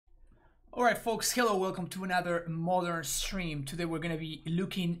Alright folks, hello, welcome to another modern stream. Today we're going to be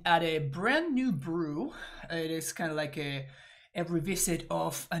looking at a brand new brew. It is kind of like a revisit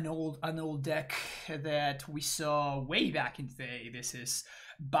of an old deck that we saw way back in the day. This is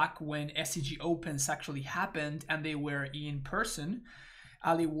back when SCG Opens actually happened and they were in person.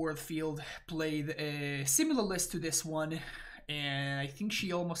 Ali Wardfield played a similar list to this one, and I think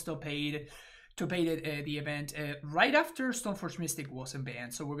she almost topated the event right after Stoneforge Mystic wasn't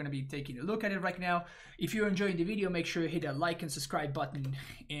banned. So we're going to be taking a look at it right now. If you're enjoying the video, make sure you hit that like and subscribe button,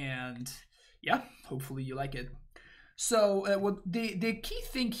 and yeah, hopefully you like it. So what the key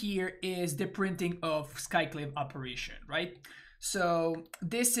thing here is the printing of Skyclave Apparition, right? So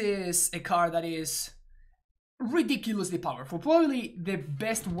this is a card that is ridiculously powerful, probably the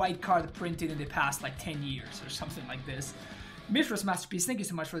best white card printed in the past like 10 years or something like this. Mistress Masterpiece, thank you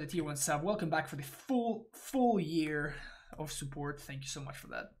so much for the tier 1 sub. Welcome back for the full year of support. Thank you so much for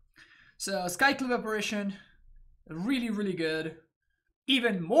that. So Skyclave Apparition, really good.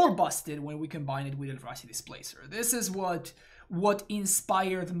 Even more busted when we combine it with BladeDrazi Displacer. This is what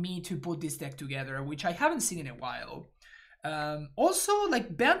inspired me to put this deck together, which I haven't seen in a while. Also,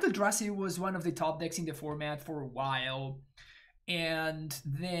 like, BladeDrazi was one of the top decks in the format for a while, and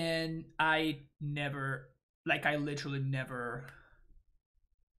then I literally never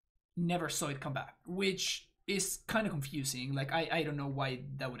saw it come back, which is kind of confusing. Like, I don't know why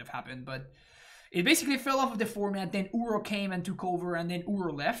that would have happened, but it basically fell off of the format. Then Uro came and took over, and then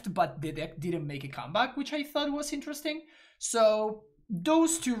Uro left, but the deck didn't make a comeback, which I thought was interesting. So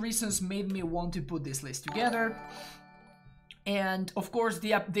those two reasons made me want to put this list together. And of course,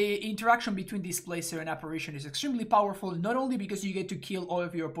 the interaction between Displacer and Apparition is extremely powerful, not only because you get to kill all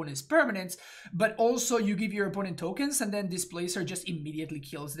of your opponent's permanents, but also you give your opponent tokens and then Displacer just immediately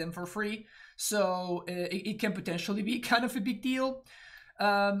kills them for free. So it can potentially be kind of a big deal.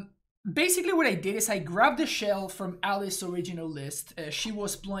 Basically what I did is I grabbed the shell from Alice's original list. She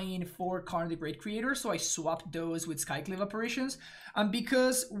was playing 4 Karn the Great Creator, so I swapped those with Skyclave Apparitions. And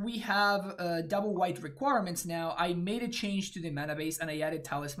because we have double white requirements now, I made a change to the mana base and I added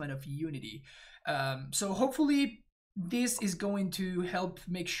Talisman of Unity. So hopefully this is going to help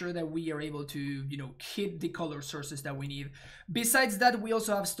make sure that we are able to, you know, hit the color sources that we need. Besides that, we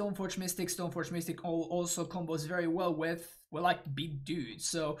also have Stoneforge Mystic. Stoneforge Mystic also combos very well with, well, like, big dudes.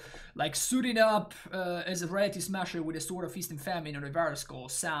 So, like, suiting up as a Reality Smasher with a Sword of Feast and Famine or a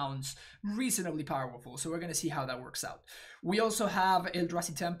Varaskull sounds reasonably powerful. So we're going to see how that works out. We also have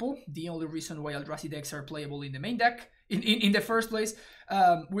Eldrazi Temple, the only reason why Eldrazi decks are playable in the main deck, in the first place.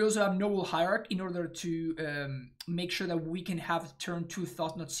 We also have Noble Hierarch in order to make sure that we can have turn 2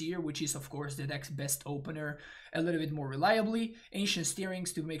 Thought-Knot Seer, which is, of course, the deck's best opener, a little bit more reliably. Ancient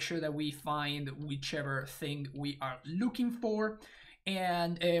Steerings to make sure that we find whichever thing we are looking for.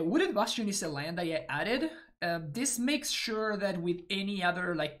 And Wooded Bastion is a land I added. This makes sure that with any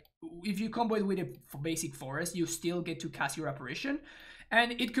other, like, if you combo it with a basic forest, you still get to cast your Apparition.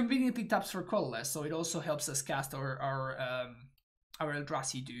 And it conveniently taps for colorless, so it also helps us cast our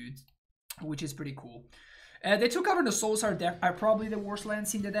Eldrazi dude, which is pretty cool. The 2 Cavern Souls are probably the worst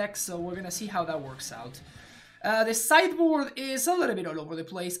lands in the deck, so we're gonna see how that works out. The sideboard is a little bit all over the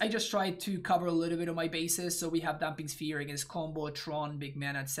place. I just tried to cover a little bit of my bases. So we have Damping Sphere against Combo, Tron, Big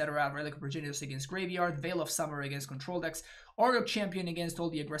Mana, etc. Relic of Progenitus against Graveyard, Veil of Summer against Control decks, Org Champion against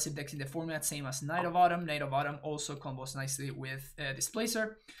all the aggressive decks in the format, same as Night of Autumn. Night of Autumn also combos nicely with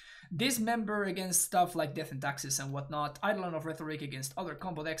Displacer. Dismember against stuff like Death and Taxes and whatnot, Eidolon of Rhetoric against other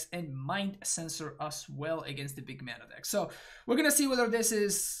combo decks, and Mind Sensor as well against the Big Mana deck. So we're gonna see whether this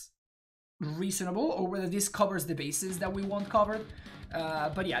is reasonable or whether this covers the bases that we want covered.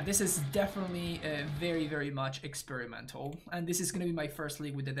 But yeah, this is definitely very much experimental, and this is going to be my first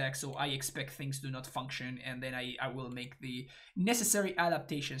league with the deck, so I expect things do not function, and then I will make the necessary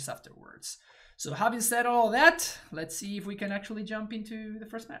adaptations afterwards. So having said all that, let's see if we can actually jump into the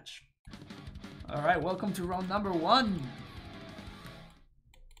first match. Alright, welcome to round number 1.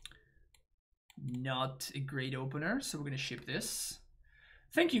 Not a great opener, so we're going to ship this.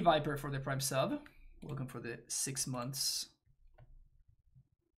 Thank you, Viper, for the Prime sub. Welcome for the 6 months.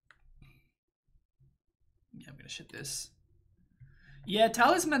 Yeah, I'm gonna ship this. Yeah,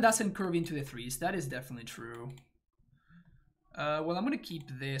 Talisman doesn't curve into the 3s. That is definitely true. Well, I'm gonna keep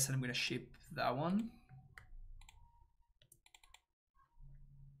this and I'm gonna ship that one.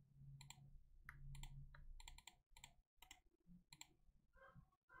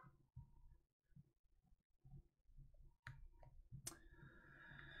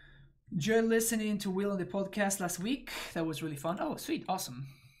 Enjoyed listening to Will on the podcast last week. That was really fun. Oh, sweet. Awesome.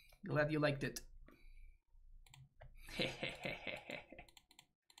 Glad you liked it.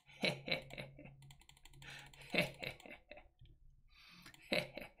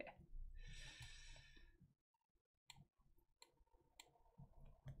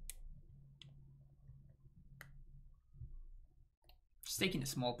 Just taking the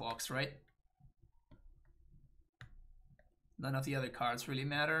Smallpox, right? None of the other cards really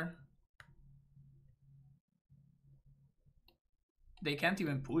matter. They can't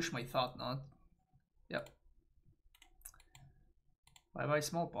even push, my thought not. Yep. Bye-bye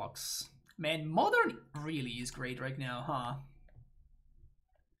Smallpox. Man, Modern really is great right now, huh?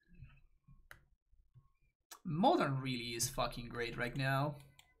 Modern really is fucking great right now.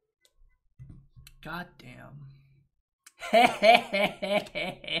 God damn.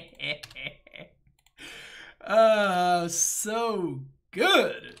 Oh, so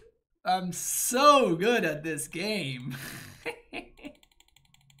good. I'm so good at this game.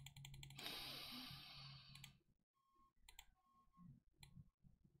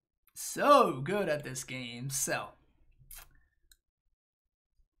 So good at this game. So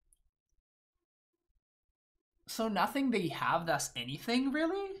nothing they have does anything,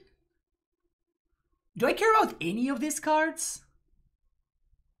 really? Do I care about any of these cards?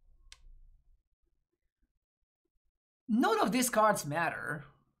 None of these cards matter.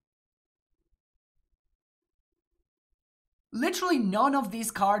 Literally none of these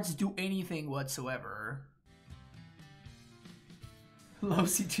cards do anything whatsoever.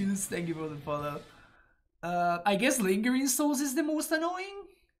 Lousy Tunes, thank you for the follow. I guess Lingering Souls is the most annoying?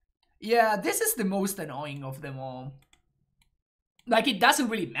 Yeah, this is the most annoying of them all. Like, it doesn't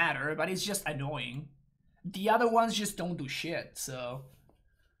really matter, but it's just annoying. The other ones just don't do shit, so...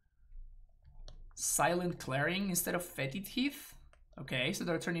 Silent Clearing instead of Fetid Heath? Okay, so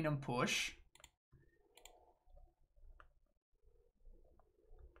they're turning on push.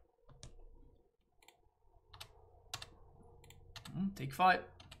 Take 5.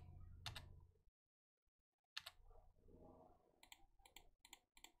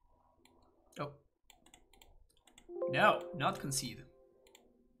 Oh. No, not concede.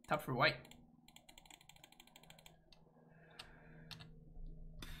 Tap for white.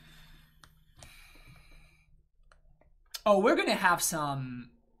 Oh, we're gonna have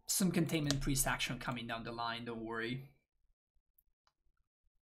some containment priest action coming down the line, don't worry.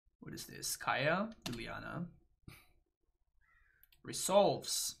 What is this? Kaya, Juliana.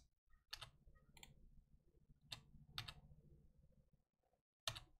 Resolves.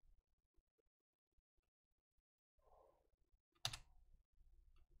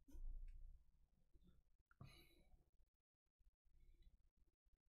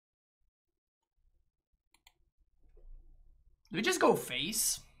 Do we just go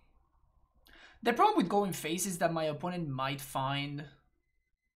face? The problem with going face is that my opponent might find,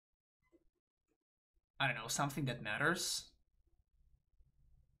 I don't know, something that matters.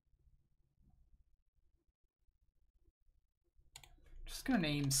 Just gonna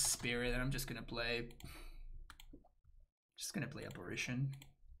name Spirit and I'm just gonna play Apparition.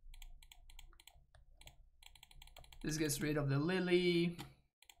 This gets rid of the Lily.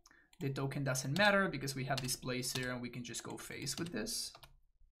 The token doesn't matter because we have this place here and we can just go face with this.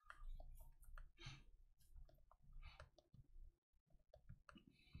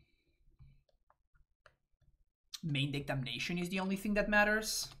 Main deck Damnation is the only thing that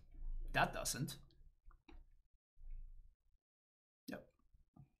matters. That doesn't. Yep.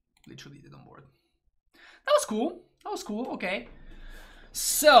 Literally did on board. That was cool. That was cool. Okay.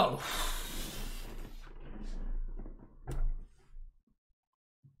 So.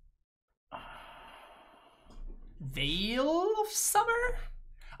 Veil of Summer?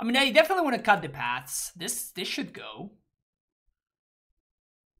 I mean, I definitely want to cut the paths. This should go.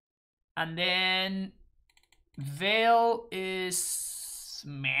 And then Veil is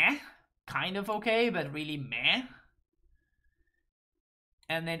meh. Kind of okay, but really meh.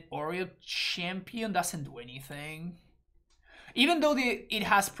 And then Oreo Champion doesn't do anything. Even though it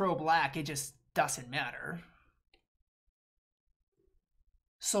has pro black, it just doesn't matter.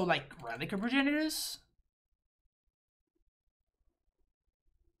 So like Relic of Progenitors?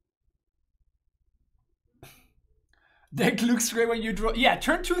 Deck looks great when you draw. Yeah,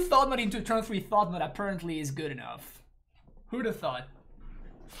 turn 2 Thought Knot into turn 3 Thought Knot apparently is good enough. Who'd have thought?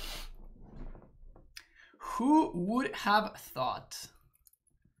 Who would have thought?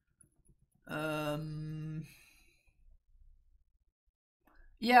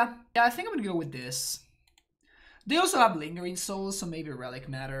 Yeah, I think I'm gonna go with this. They also have Lingering Souls, so maybe Relic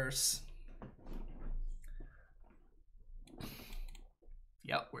matters.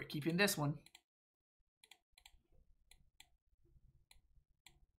 Yep, we're keeping this one.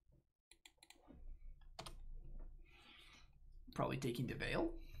 Probably taking the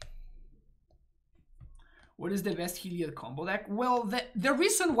Veil. What is the best Heliod combo deck? Well, the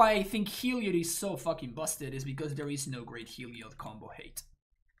reason why I think Heliod is so fucking busted is because there is no great Heliod combo hate.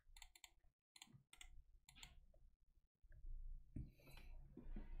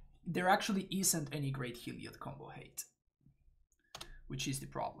 there actually isn't any great Heliod combo hate, which is the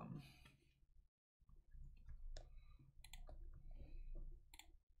problem.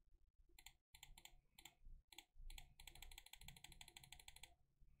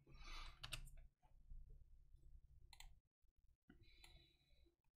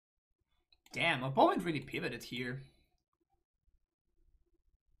 Damn, opponent really pivoted here.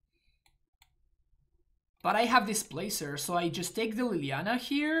 But I have Displacer, so I just take the Liliana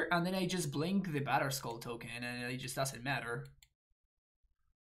here, and then I just blink the Batterskull token, and it just doesn't matter.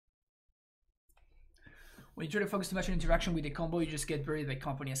 When you try to focus too much on interaction with the combo, you just get buried by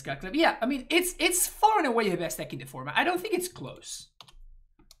Company and Skyclave. Yeah, I mean, it's far and away the best deck in the format. I don't think it's close.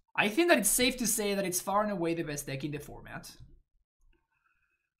 I think that it's safe to say that it's far and away the best deck in the format.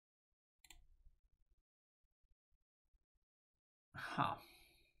 Huh.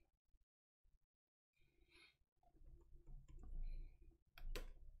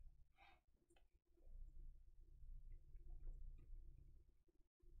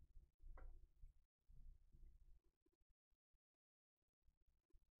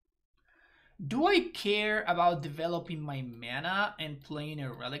 Do I care about developing my mana and playing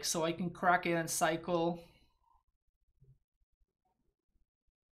a relic so I can crack it and cycle?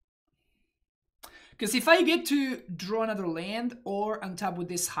 Because if I get to draw another land or untap with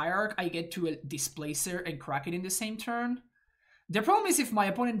this Hierarch, I get to a Displacer and crack it in the same turn. The problem is if my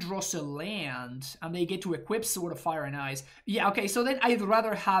opponent draws a land and they get to equip Sword of Fire and Ice. Yeah, okay, so then I'd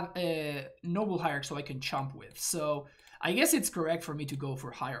rather have a Noble Hierarch so I can chump with. So I guess it's correct for me to go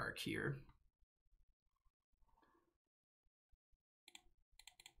for Hierarch here.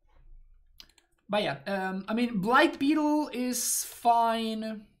 But yeah, I mean, Blight Beetle is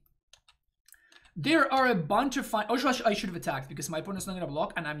fine. There are a bunch of fine... Oh, I should have attacked because my opponent's not going to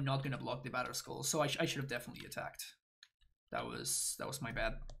block and I'm not going to block the Batterskull. So I should have definitely attacked. That was my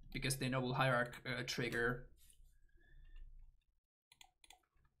bad because the Noble Hierarch trigger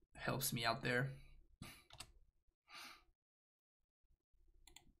helps me out there.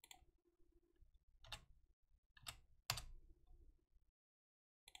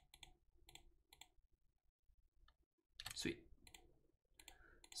 Sweet.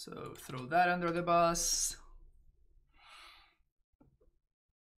 So throw that under the bus.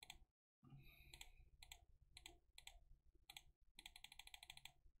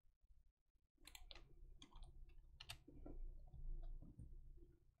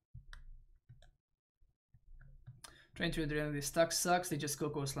 Trying to enter the stack sucks. They just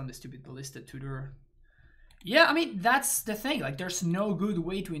go slam the stupid Ballista tutor. Yeah, I mean, that's the thing. Like, there's no good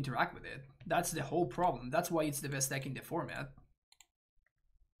way to interact with it. That's the whole problem. That's why it's the best deck in the format.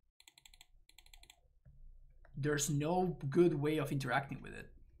 There's no good way of interacting with it.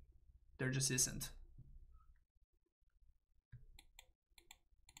 There just isn't.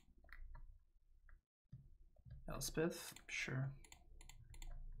 Elspeth, sure.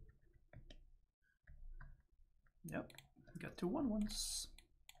 Yep, got 2 1/1s.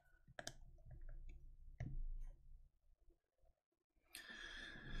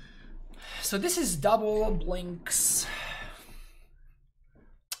 So this is double blinks.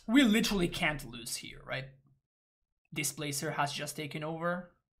 We literally can't lose here, right? Displacer has just taken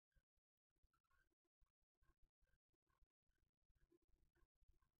over.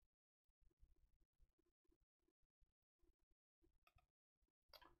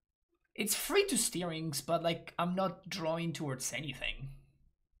 It's free to steerings, but like I'm not drawing towards anything.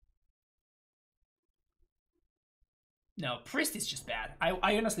 No, Priest is just bad.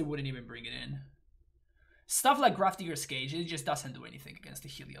 I honestly wouldn't even bring it in. Stuff like Grafdigger's Cage, it just doesn't do anything against the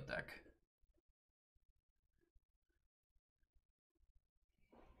Heliod deck.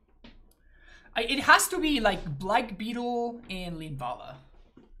 It has to be like Black Beetle and Linvala.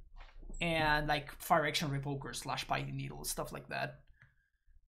 And like Fire Action Revoker / Biting Needle, stuff like that.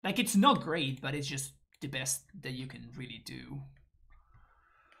 Like, it's not great, but it's just the best that you can really do.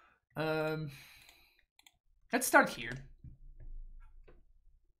 Let's start here.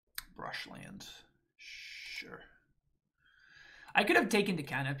 Brushland. Sure. I could have taken the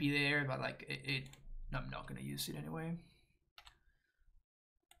Canopy there, but like, I'm not going to use it anyway.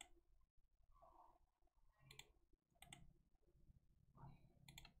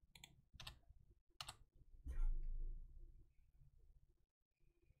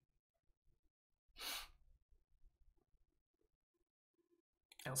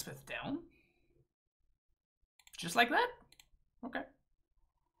 Elspeth down? Just like that? Okay.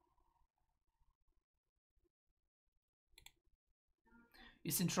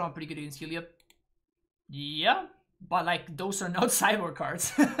 Isn't Tron pretty good against Heliod? Yeah, but like those are not cyborg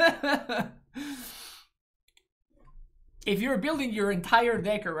cards. if you're building your entire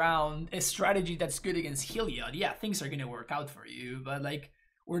deck around a strategy that's good against Heliod, yeah, things are gonna work out for you. But like,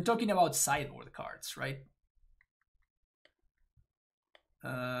 we're talking about sideboard cards, right?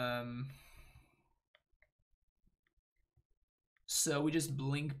 So we just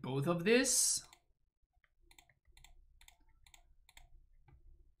blink both of this.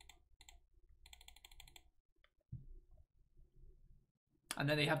 And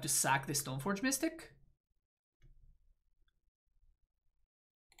then they have to sack the Stoneforge Mystic.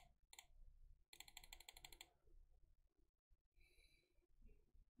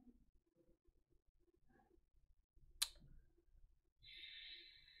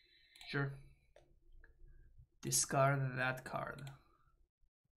 Sure. Discard that card.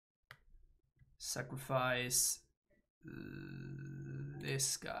 Sacrifice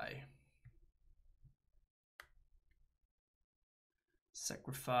this guy.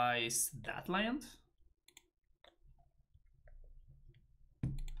 Sacrifice that land.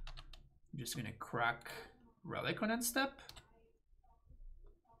 I'm just gonna crack Relic on end step.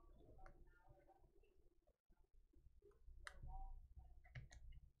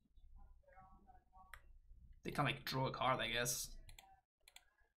 They can like draw a card, I guess.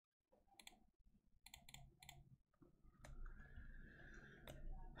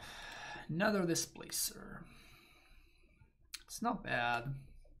 Another Displacer. It's not bad.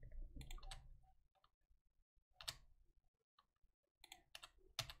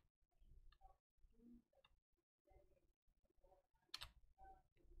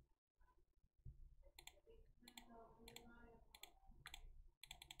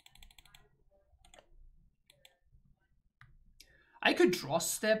 I could draw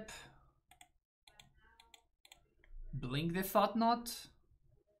step, blink the Thought Knot.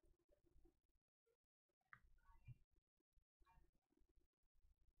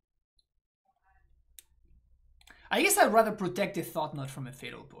 I guess I'd rather protect the Thought Knot from a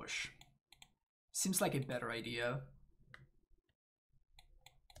Fatal Push. Seems like a better idea.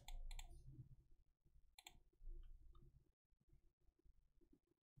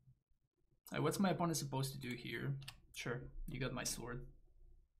 What's my opponent supposed to do here? Sure, you got my sword.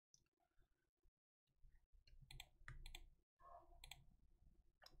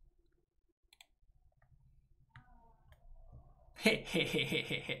 Hey, hey, hey, hey,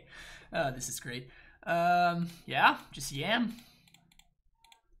 hey, hey. This is great. Yeah, just yam.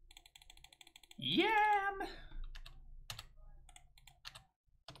 Yam!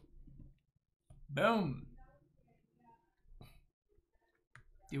 Boom.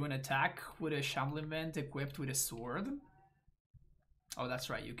 Do you want to attack with a Shambling Vent equipped with a sword? Oh, that's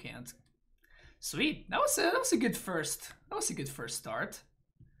right, you can't. Sweet. That was a good first. That was a good first start.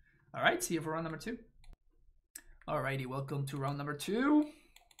 All right, see you for round number 2. Alrighty, welcome to round number 2.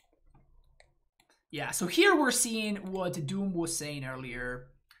 Yeah, so here we're seeing what Doom was saying earlier.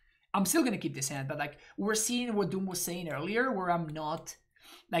 I'm still gonna keep this hand, but like we're seeing what Doom was saying earlier, where I'm not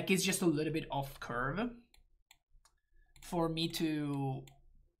like it's just a little bit off curve for me to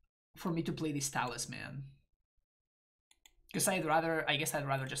play this Talisman. Because I guess I'd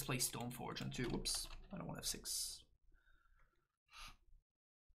rather just play Stoneforge on 2. Whoops, I don't want F6.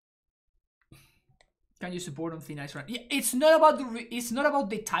 Can you support on Thin Ice Run? Yeah, it's not about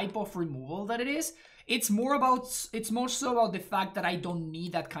the type of removal that it is. It's more so about the fact that I don't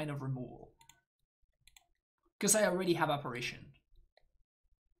need that kind of removal. Because I already have Apparition.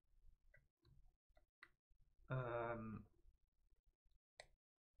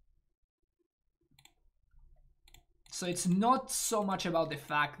 So it's not so much about the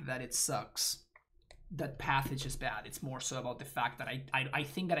fact that it sucks. That path is just bad. It's more so about the fact that I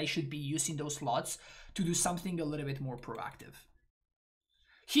think that I should be using those slots to do something a little bit more proactive.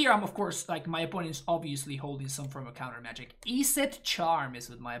 Here I'm, of course, like my opponent's obviously holding some form of counter magic. Iset Charm is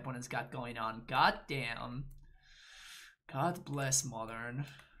what my opponent's got going on. God damn. God bless Modern.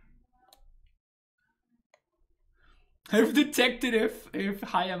 I've detected if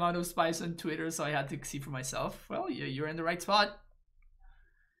high amount of spice on Twitter, so I had to see for myself. Well, you're in the right spot.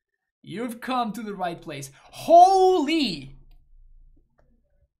 You've come to the right place. Holy!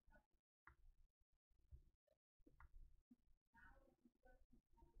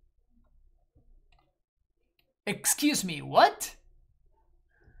 Excuse me, what?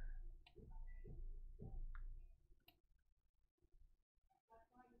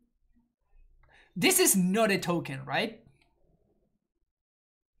 This is not a token, right?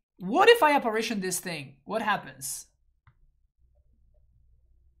 What if I apparition this thing? What happens?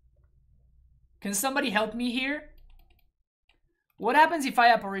 Can somebody help me here? What happens if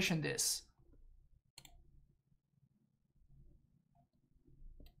I apparition this?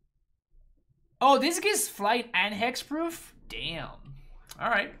 Oh, this gives flight and hexproof? Damn.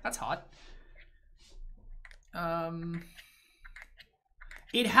 Alright, that's hot.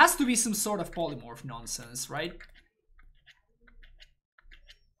 It has to be some sort of polymorph nonsense, right?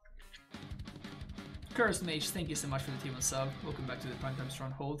 Cursed Mage, thank you so much for the team and sub. Welcome back to the Primetime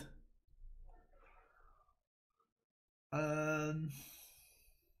Stronghold. I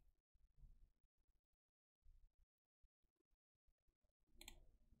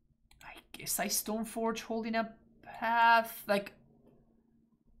guess I Stoneforge holding a path. Like,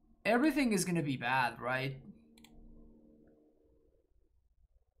 everything is gonna be bad, right?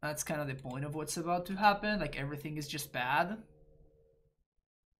 That's kind of the point of what's about to happen. Like, everything is just bad.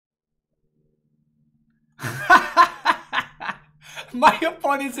 My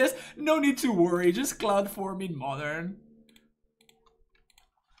opponent says, no need to worry, just cloud form in modern.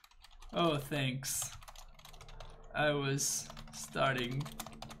 Oh, thanks. I was starting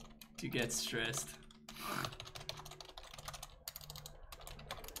to get stressed.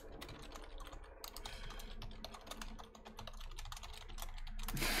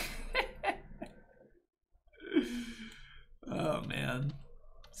 Oh man,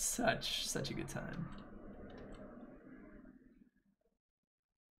 such a good time.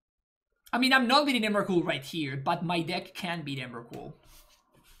 I mean, I'm not beating Emrakul right here, but my deck can beat Emrakul.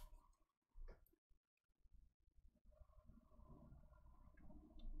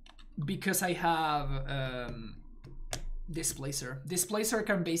 Because I have Displacer. Displacer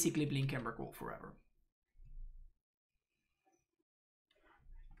can basically blink Emrakul forever.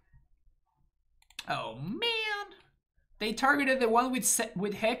 Oh man! They targeted the one with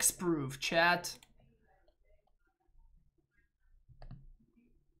hexproof, chat.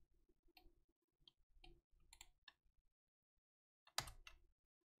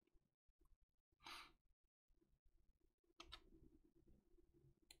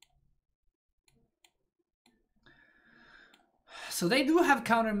 So they do have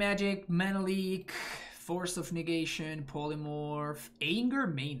counter magic, mana leak, force of negation, polymorph, anger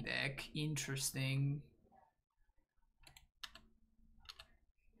main deck. Interesting.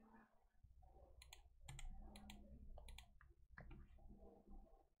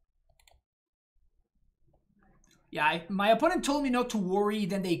 Yeah, my opponent told me not to worry,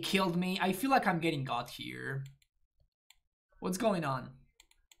 then they killed me. I feel like I'm getting got here. What's going on?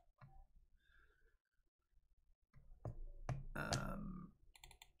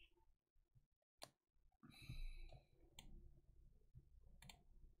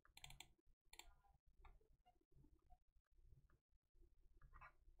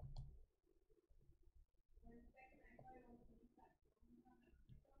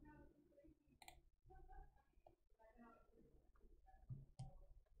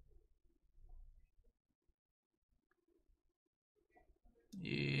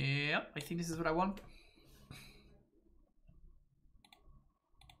 Yeah, I think this is what I want.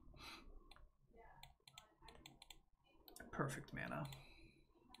 Perfect mana.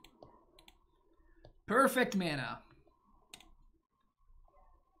 Perfect mana.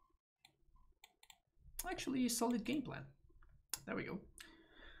 Actually, solid game plan. There we go.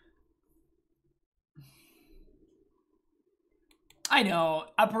 I know.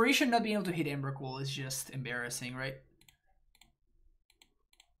 Apparition not being able to hit Emrakul is just embarrassing, right?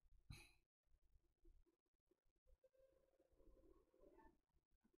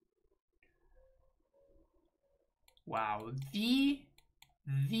 Wow. The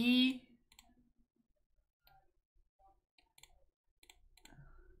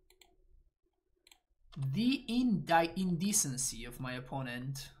indecency of my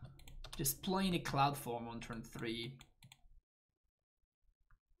opponent just playing a cloud form on turn 3.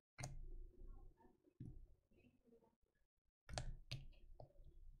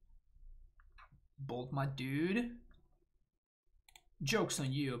 Bolt my dude. Joke's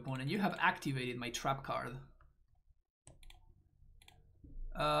on you, opponent. You have activated my trap card.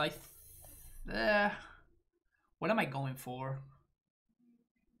 What am I going for?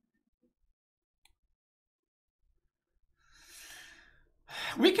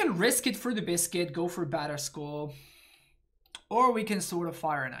 We can risk it for the biscuit, go for Batter Skull, or we can Sword of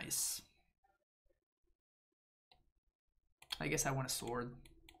Fire and Ice. I guess I want a sword.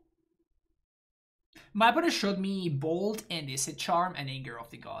 My opponent showed me Bolt and Illicit Charm and Anger of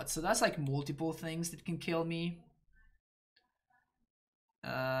the Gods, so that's like multiple things that can kill me.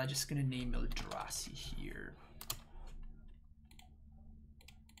 Just gonna name BladeDrazi here.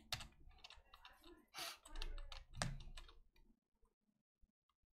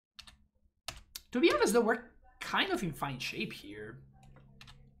 To be honest though, we're kind of in fine shape here.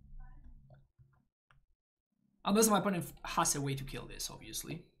 Unless my opponent has a way to kill this,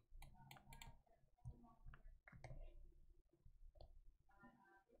 obviously.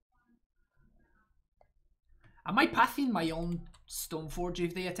 Am I pathing my own Stoneforge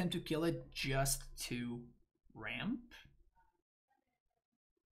if they attempt to kill it just to ramp?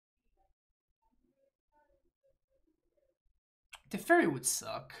 Teferi would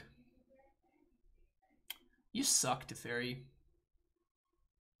suck. You suck, Teferi.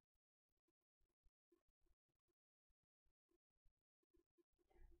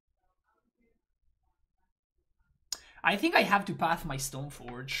 I think I have to path my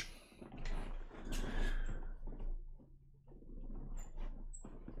Stoneforge.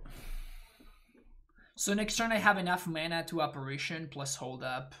 So next turn I have enough mana to Apparition plus hold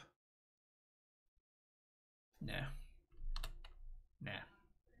up. Nah. Nah.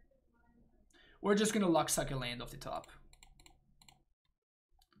 We're just gonna luck suck a land off the top.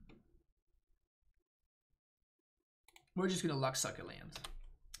 We're just gonna luck suck a land.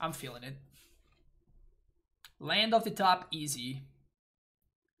 I'm feeling it. Land off the top, easy.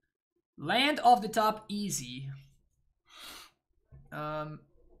 Land off the top, easy. It's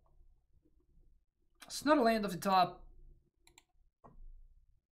not a land off the top,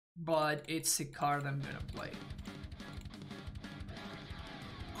 but it's a card I'm gonna play.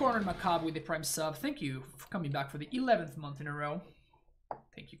 Corn Macabre with the Prime sub. Thank you for coming back for the 11th month in a row.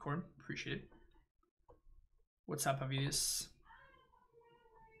 Thank you, Corn. Appreciate it. What's up, Avius?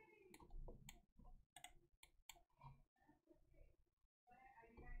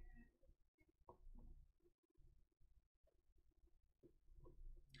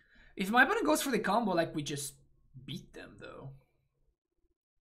 If my opponent goes for the combo, like, we just beat them, though.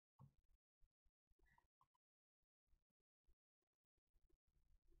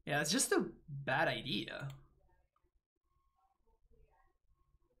 Yeah, it's just a bad idea.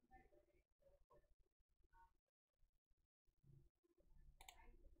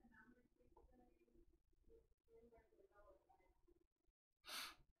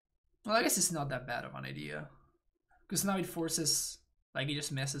 Well, I guess it's not that bad of an idea. Because now it forces... Like, it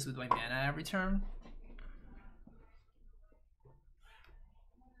just messes with my mana every turn.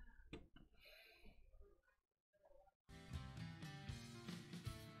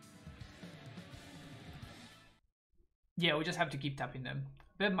 Yeah, we just have to keep tapping them.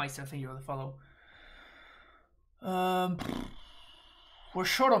 Bedmeister, thank you for the follow. We're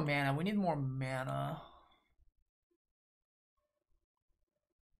short on mana. We need more mana.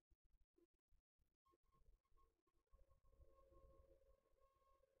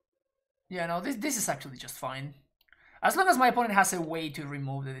 Yeah, no, this is actually just fine. As long as my opponent has a way to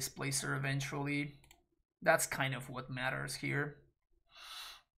remove the Displacer eventually, that's kind of what matters here.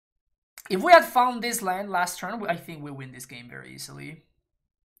 If we had found this land last turn, I think we win this game very easily.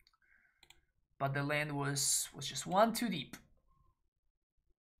 But the land was just one too deep.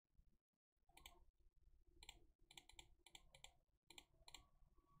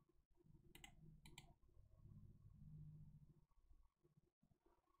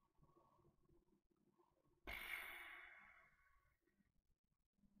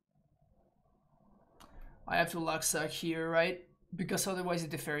 I have to luck suck here, right? Because otherwise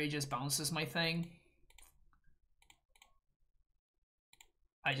the Teferi just bounces my thing.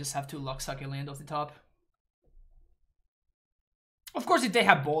 I just have to luck suck a land off the top. Of course, if they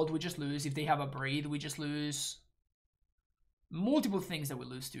have Bolt, we just lose. If they have a Braid, we just lose. Multiple things that we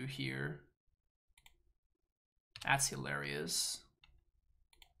lose to here. That's hilarious.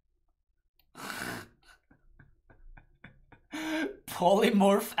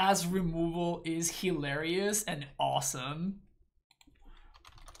 Polymorph as removal is hilarious and awesome.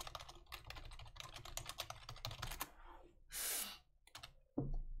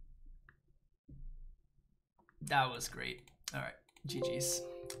 That was great. All right, GG's.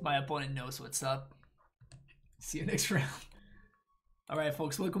 My opponent knows what's up. See you next round. All right,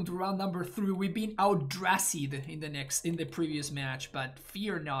 folks, welcome to round number 3. We've been out-drazied in the previous match, but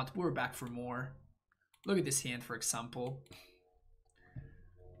fear not, we're back for more. Look at this hand, for example.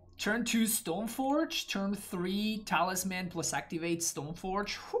 Turn 2 Stoneforge, turn 3 Talisman plus activate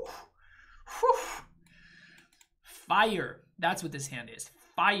Stoneforge. Whew. Whew. Fire. That's what this hand is.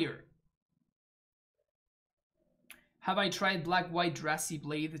 Fire. Have I tried Black-White Drazi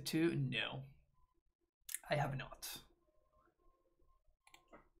Blade too? No. I have not.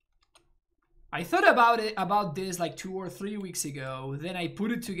 I thought about this like 2 or 3 weeks ago. Then I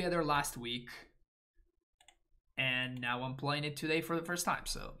put it together last week. And now I'm playing it today for the first time,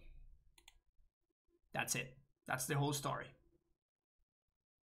 so that's it. That's the whole story.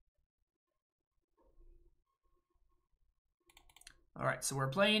 Alright, so we're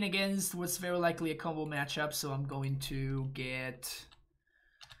playing against what's very likely a combo matchup, so I'm going to get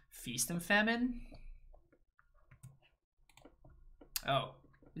Feast and Famine. Oh,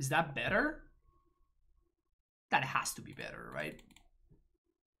 is that better? That has to be better, right?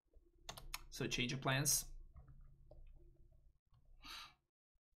 So change of plans.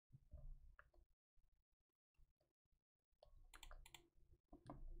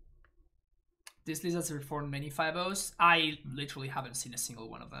 This list has reformed many 5-0s. I literally haven't seen a single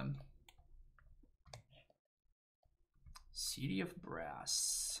one of them. City of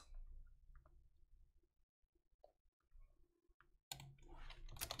Brass.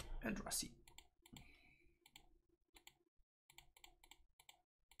 BladeDrazi.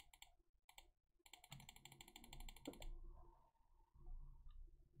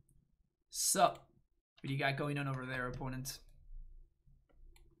 So, what do you got going on over there, opponent?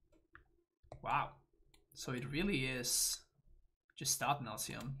 Wow. So it really is just Ad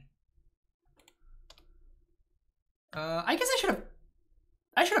Nauseam. I guess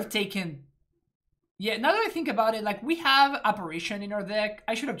I should have taken. Yeah, now that I think about it, like we have Apparition in our deck.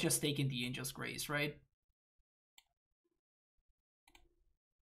 I should have just taken the Angel's Grace, right?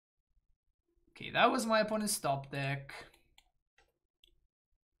 Okay, that was my opponent's top deck.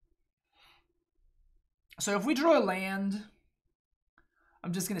 So if we draw a land,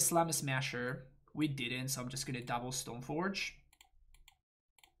 I'm just gonna slam a Smasher. We didn't, so I'm just gonna double Stoneforge.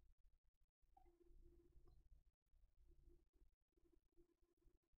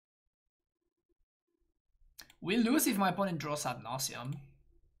 We lose if my opponent draws Ad Nauseam.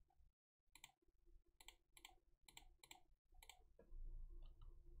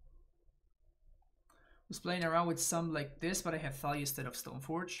 Was playing around with some like this, but I have Thalia instead of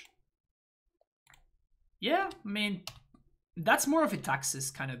Stoneforge. Yeah, I mean, that's more of a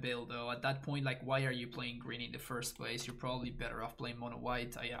Taxes kind of build, though. At that point, like, why are you playing green in the first place? You're probably better off playing mono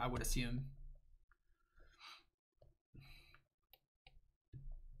white, I would assume.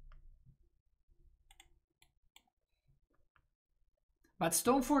 But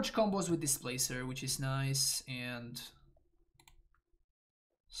Stoneforge combos with Displacer, which is nice, and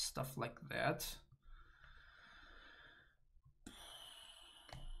stuff like that.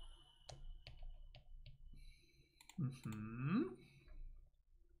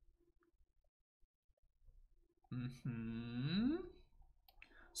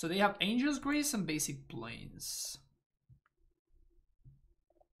 So they have Angel's Grace and Basic Plains.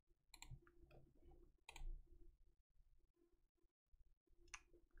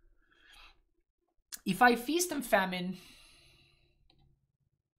 If I Feast and Famine,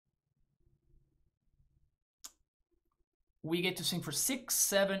 we get to swing for 6,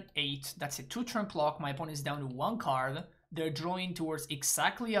 7, 8. That's a 2-turn clock. My opponent is down to 1 card. They're drawing towards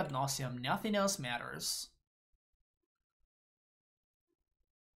exactly Ad Nauseam. Nothing else matters.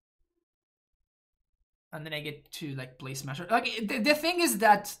 And then I get to like play Smasher. Like the thing is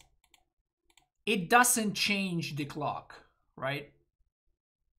that it doesn't change the clock, right?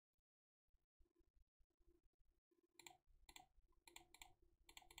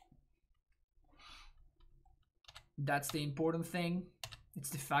 That's the important thing.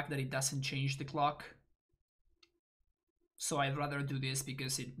 It's the fact that it doesn't change the clock. So I'd rather do this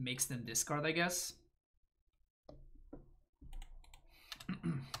because it makes them discard, I guess.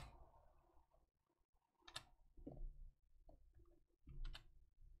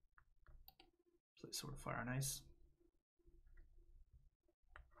 Play Sword of Fire, nice.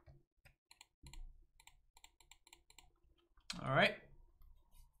 All right.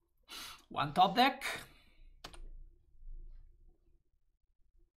 1 top deck.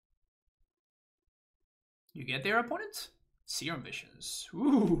 You get their opponent? Serum Visions.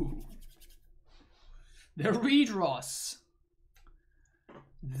 Ooh. The redraws.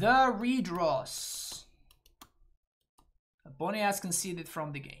 The redraws. Opponent has conceded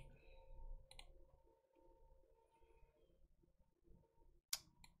from the game.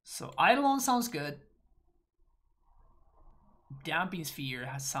 So Eidolon sounds good. Damping Sphere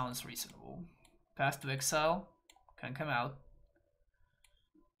sounds reasonable. Path to Exile can come out.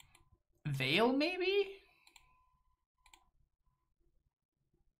 Veil maybe?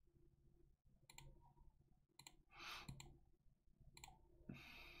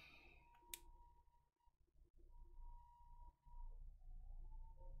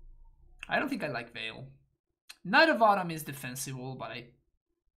 I don't think I like Veil. Knight of Autumn is defensible, but I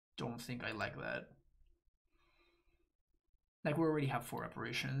don't think I like that. Like, we already have 4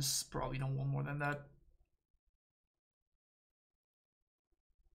 apparitions. Probably don't want more than that.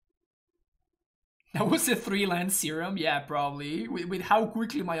 That was a 3-land serum? Yeah, probably. With how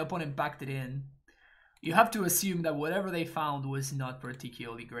quickly my opponent backed it in. You have to assume that whatever they found was not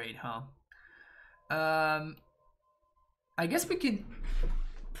particularly great, huh? I guess we can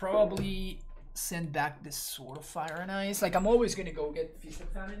probably send back this Sword of Fire and Ice. Like, I'm always gonna go get Feast and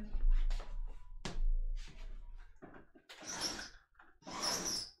Famine.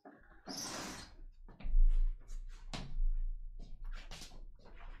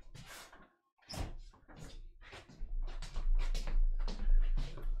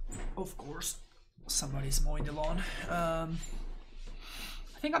 Of course, somebody's mowing the lawn. I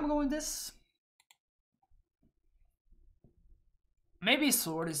think I'm going this. Maybe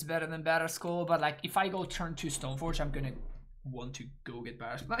Sword is better than Batterskull, but like if I go turn 2 Stoneforge, I'm gonna want to go get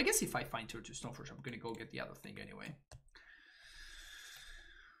Batterskull. I guess if I find turn 2 Stoneforge, I'm gonna go get the other thing anyway.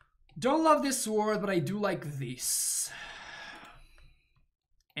 Don't love this sword, but I do like this.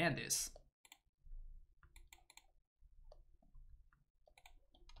 And this.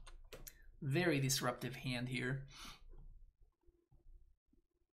 Very disruptive hand here.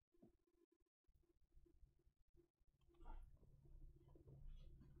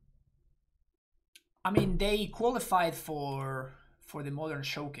 I mean, they qualified for the Modern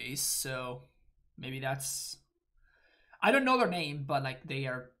Showcase, so maybe that's... I don't know their name, but like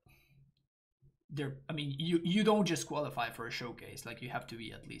they're... I mean, you don't just qualify for a showcase. Like you have to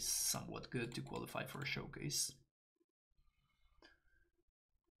be at least somewhat good to qualify for a showcase.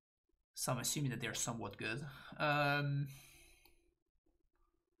 So I'm assuming that they're somewhat good.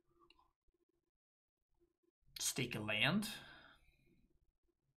 Stake a land.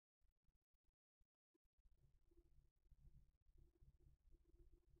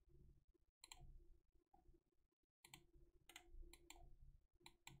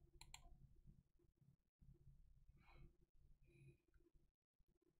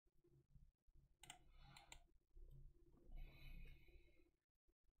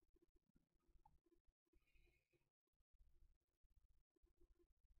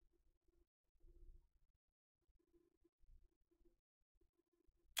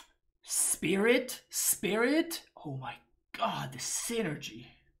 Spirit. Oh my god, the synergy.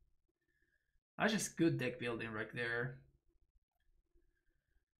 That's just good deck building right there.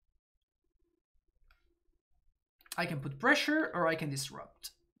 I can put pressure or I can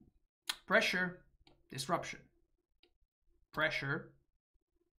disrupt. Pressure, disruption. Pressure,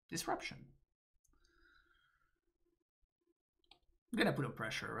 disruption. I'm gonna put a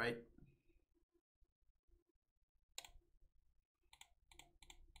pressure, right?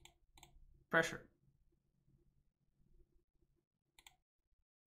 Pressure.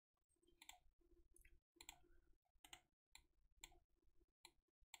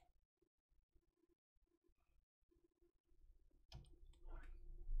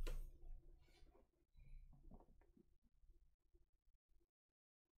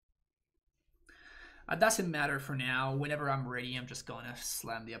 It doesn't matter for now. Whenever I'm ready, I'm just gonna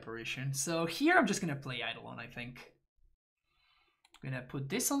slam the apparition. So here I'm just gonna play Eidolon, I think. I'm gonna put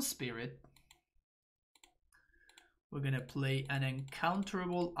this on Spirit. We're gonna play an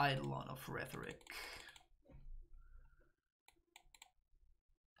Uncounterable Eidolon of Rhetoric.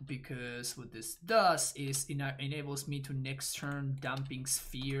 Because what this does is enables me to next turn Damping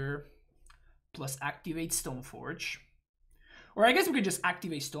Sphere plus activate Stoneforge. Or I guess we could just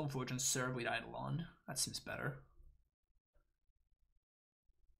activate Stoneforge and serve with Eidolon. That seems better.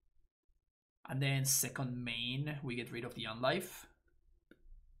 And then second main, we get rid of the Unlife.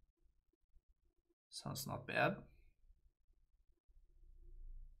 Sounds not bad.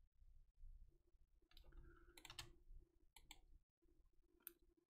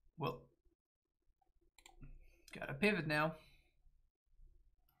 Well, gotta pivot now.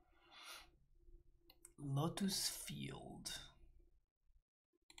 Lotus Field.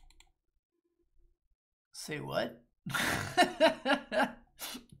 Say what?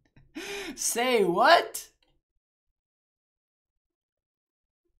 Say what?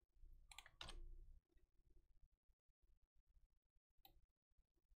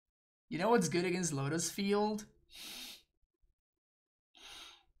 You know what's good against Lotus Field?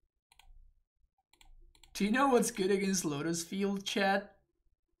 Do you know what's good against Lotus Field, chat?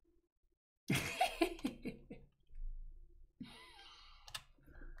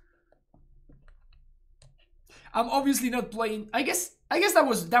 I'm obviously not playing. I guess that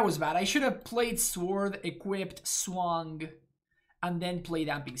was bad. I should have played Sword, equipped, swung, and then played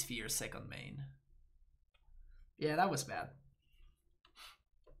Damping Sphere second main. Yeah, that was bad.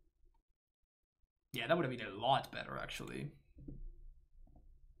 Yeah, that would have been a lot better actually.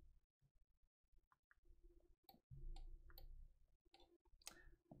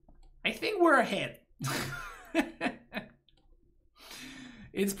 I think we're ahead.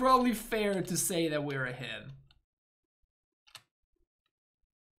 It's probably fair to say that we're ahead.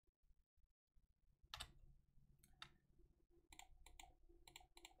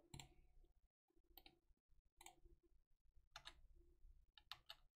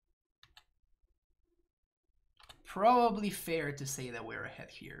 Probably fair to say that we're ahead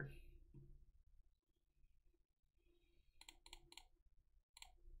here.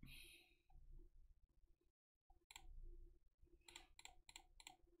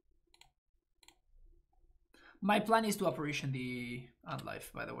 My plan is to apparition the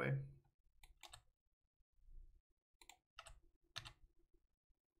Unlife, by the way.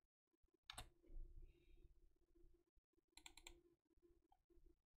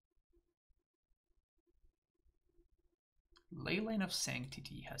 Leyline of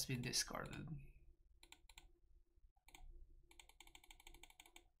Sanctity has been discarded.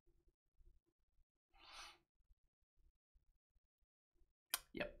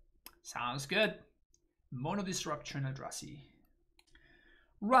 Yep, sounds good. Mono Disruption Eldrazi.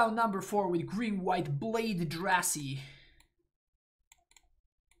 Round number 4 with green-white BladeDrazi.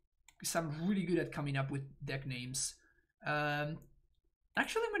 Because I'm really good at coming up with deck names. Actually,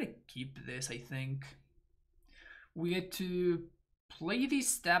 I'm gonna keep this, I think. We get to play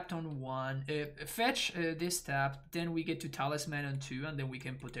this tapped on 1, fetch this tap, then we get to Talisman on 2, and then we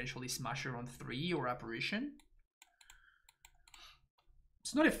can potentially Smasher on 3 or Apparition.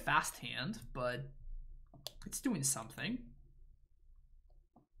 It's not a fast hand, but it's doing something.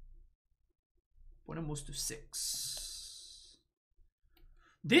 Bottom moves to 6.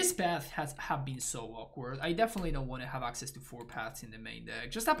 This path have been so awkward. I definitely don't want to have access to 4 paths in the main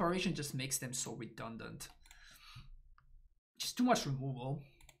deck. Just Apparition just makes them so redundant. Just too much removal.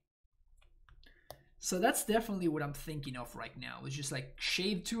 So that's definitely what I'm thinking of right now. It's just like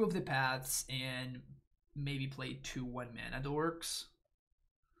shade 2 of the paths and maybe play 2 1-mana dorks.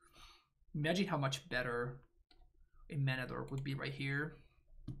 Imagine how much better a mana dork would be right here.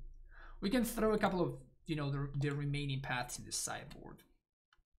 We can throw a couple of, you know, the remaining paths in the sideboard.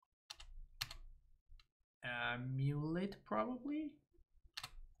 AmuLIT probably.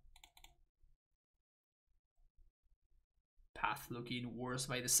 Path looking worse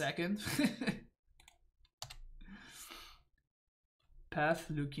by the second. Path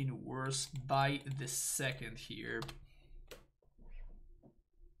looking worse by the second here.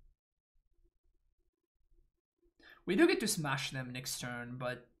 We do get to smash them next turn,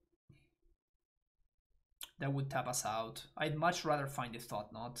 but that would tap us out. I'd much rather find a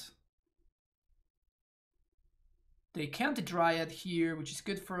Thought Knot. They count the Dryad here, which is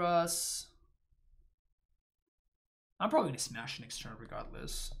good for us. I'm probably going to smash next turn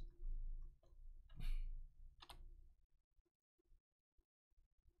regardless.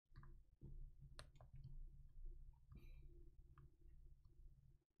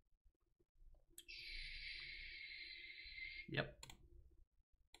 Yep.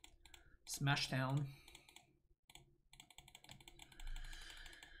 Smash down.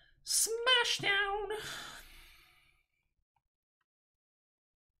 Smash down.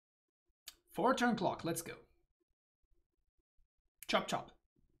 4 turn clock. Let's go. Chop chop.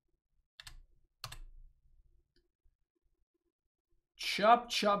 Chop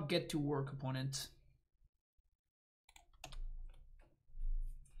chop. Get to work, opponent.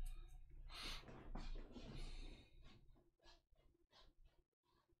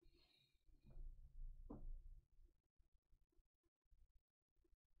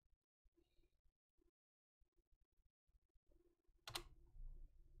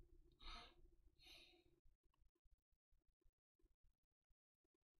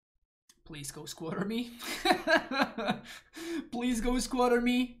 Please go squatter me. Please go squatter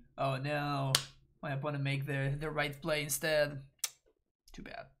me. Oh no. My opponent make the right play instead. Too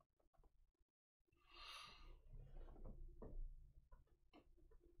bad.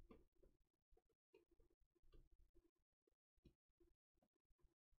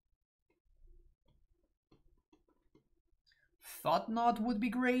 Thought Knot would be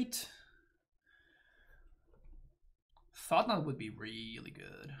great. Thought Knot would be really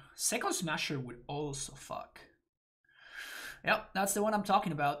good. Second Smasher would also fuck. Yep, that's the one I'm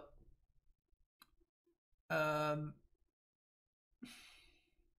talking about.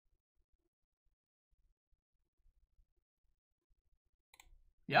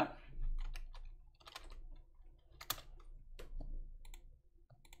 Yeah.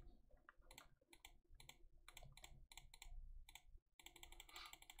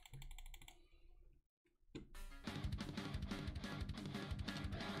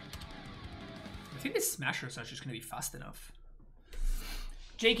 I think the Smashers are just going to be fast enough.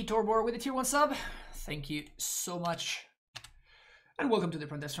 Jakey Torbor with a tier 1 sub. Thank you so much. And welcome to the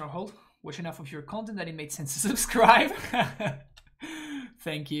Frontend Stronghold. Watch enough of your content that it made sense to subscribe.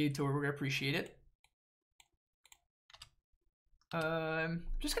 Thank you, Torbor. I appreciate it.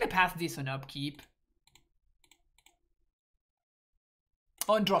 Just going to path this on upkeep.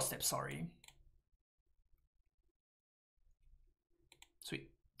 On draw step, sorry.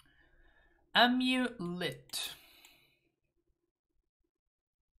 Sweet. AmuLIT.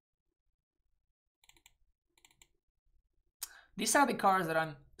 These are the cards that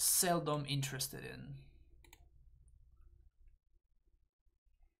I'm seldom interested in.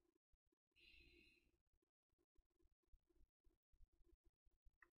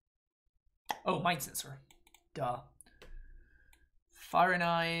 Oh, Mind Sensor. Duh. Fire and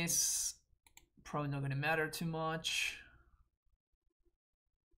Ice. Probably not gonna matter too much.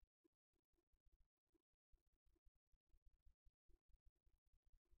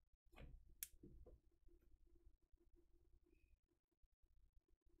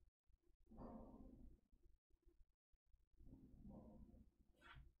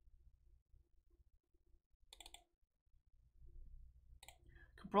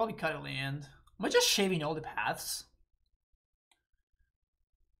 Could probably cut a land. Am I just shaving all the paths?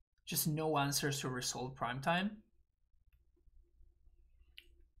 Just no answers to resolve Primetime.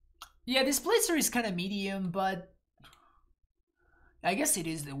 Yeah, this Blazer is kind of medium, but I guess it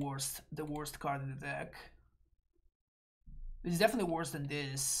is the worst card in the deck. It's definitely worse than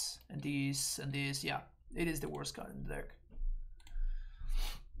this, and this, and this. Yeah, it is the worst card in the deck.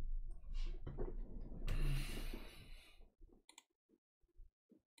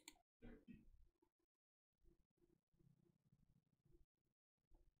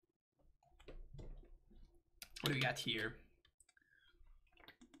 What do we got here?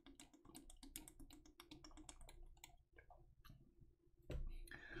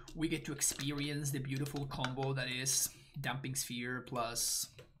 We get to experience the beautiful combo that is Damping Sphere plus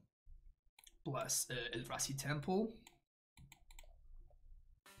Eldrazi Temple.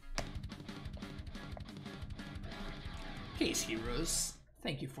 Case Heroes,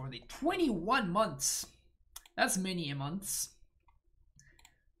 thank you for the 21 months. That's many a months.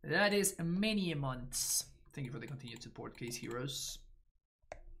 That is many a months. Thank you for the continued support, Case Heroes.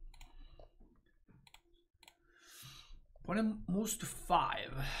 Opponent moves to 5,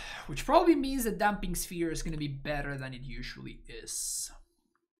 which probably means the Damping Sphere is going to be better than it usually is,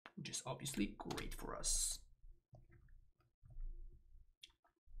 which is obviously great for us.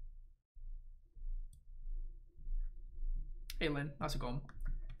 Hey Lynn, how's it going?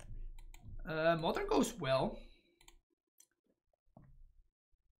 Modern goes well.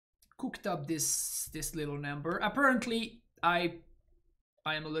 Cooked up this little number. Apparently, I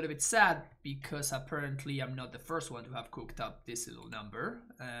am a little bit sad because apparently I'm not the first one to have cooked up this little number,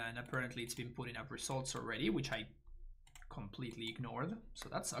 and apparently it's been putting up results already, which I completely ignored. So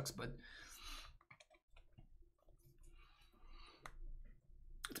that sucks, but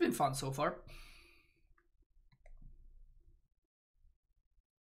it's been fun so far.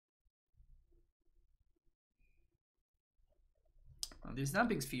 And this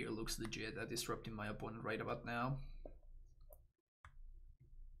Damping Sphere looks legit at disrupting my opponent right about now.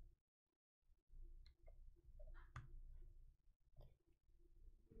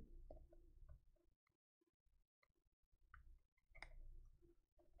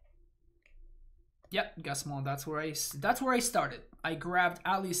 Yep, Gasmon, that's where I started. I grabbed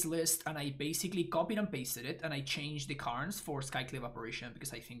Ali's list and I basically copied and pasted it, and I changed the cards for Skyclave Apparition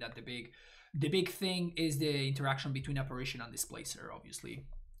because I think that the big thing is the interaction between Apparition and Displacer, obviously.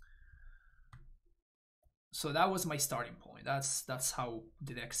 So that was my starting point. That's how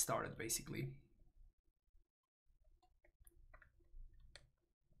the deck started, basically.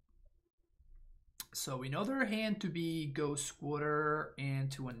 So in other hand to be Ghost Squatter and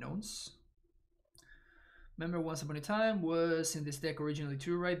 2 unknowns. Remember, Once Upon a Time was in this deck originally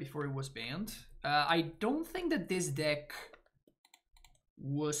too, right? Before it was banned. I don't think that this deck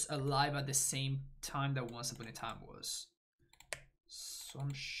was alive at the same time that Once Upon a Time was. So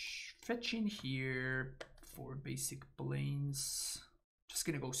I'm fetching here for basic planes. Just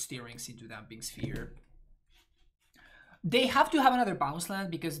gonna go Steerings into Damping Sphere. They have to have another bounce land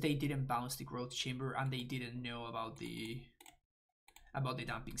because they didn't bounce the Growth Chamber and they didn't know about the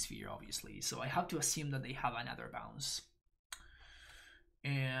Damping Sphere, obviously. So I have to assume that they have another bounce.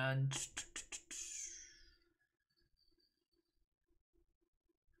 And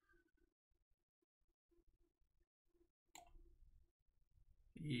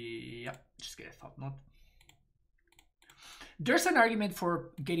yeah, just get a Thought Knot. There's an argument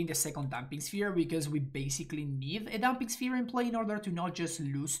for getting the second Damping Sphere because we basically need a Damping Sphere in play in order to not just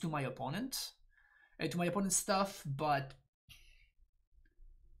lose to my opponent, to my opponent's stuff, but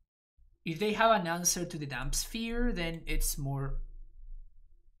if they have an answer to the Damp Sphere, then it's more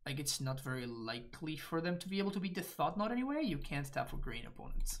like it's not very likely for them to be able to beat the Thought Knot anyway. You can't tap for green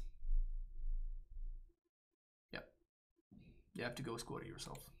opponents. Yep. You have to go squatter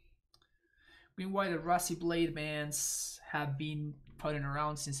yourself. Meanwhile, the Rusty Blade bans have been putting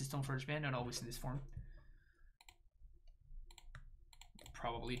around since the Stoneforge ban, not always in this form.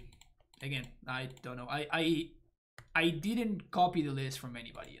 Probably. Again, I don't know. I didn't copy the list from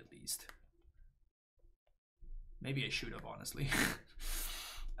anybody, at least. Maybe I should have, honestly.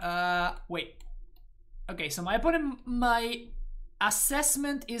 Wait. Okay, so my opponent might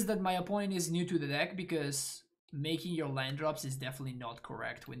assessment is that my opponent is new to the deck, because making your land drops is definitely not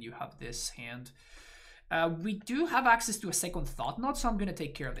correct when you have this hand. We do have access to a second Thought Knot, so I'm going to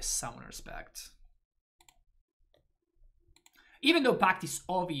take care of the Summoner's Pact. Even though Pact is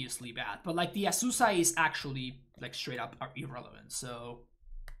obviously bad, but like the Azusa is actually like straight up irrelevant, so...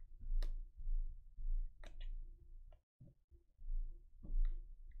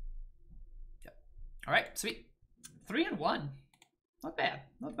 Yep. Alright, sweet. 3-1. Not bad.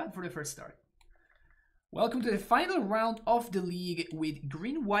 Not bad for the first start. Welcome to the final round of the league with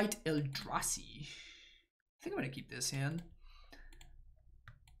green-white Eldrazi. I think I'm going to keep this hand.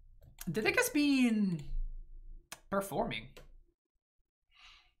 The deck has been performing.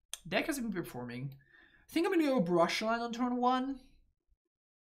 I think I'm gonna go Brushline on turn 1.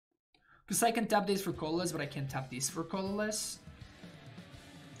 Because I can tap this for colorless, but I can't tap this for colorless.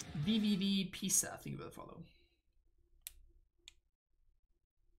 VVV Pisa, I think we'll follow.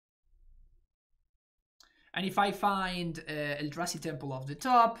 And if I find Eldrazi Temple off the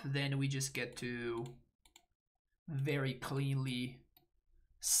top, then we just get to very cleanly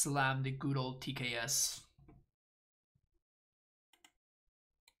slam the good old TKS.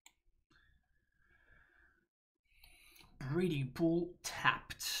 Breeding Pool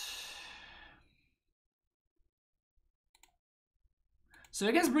tapped. So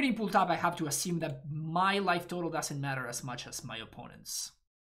against Breeding Pool tap, I have to assume that my life total doesn't matter as much as my opponent's.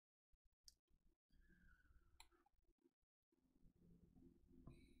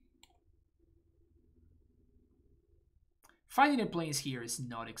 Finding the planes here is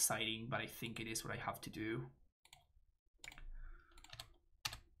not exciting, but I think it is what I have to do.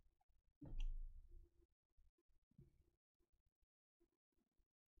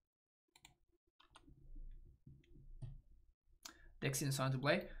 Deck's in to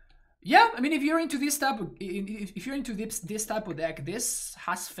play. Yeah, I mean, if you're into this type of this type of deck, this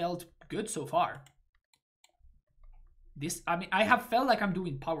has felt good so far. I mean, I have felt like I'm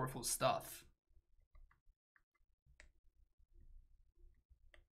doing powerful stuff.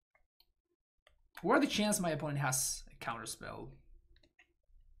 What are the chances my opponent has a counterspell?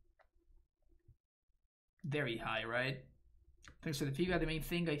 Very high, right? Thanks for the feedback. The main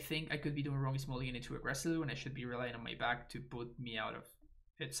thing I think I could be doing wrong is mulling it too aggressively when I should be relying on my back to put me out of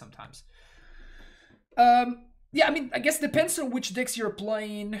it sometimes. Yeah, I mean, I guess depends on which decks you're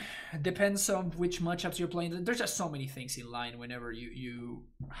playing, depends on which matchups you're playing. There's just so many things in line whenever you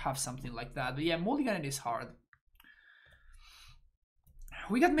have something like that. But yeah, mulliganing is hard.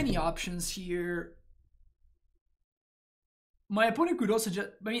 We got many options here. My opponent could also just...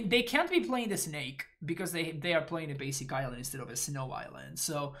 I mean, they can't be playing the Snake because they are playing a basic island instead of a snow island.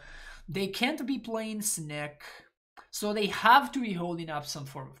 So they can't be playing Snake. So they have to be holding up some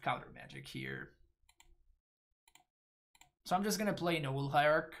form of counter magic here. So I'm just going to play Noble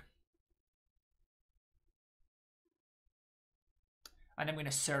Hierarch. And I'm going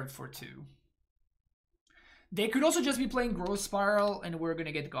to serve for 2. They could also just be playing Growth Spiral and we're going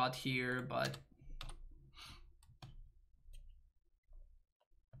to get God here, but...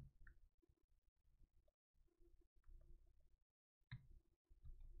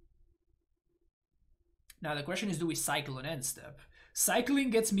 Now the question is, do we cycle on end step?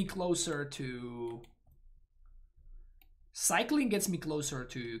 Cycling gets me closer to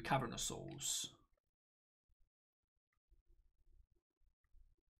Cavern of Souls.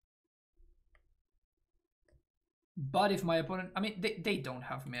 But if my opponent, I mean, they don't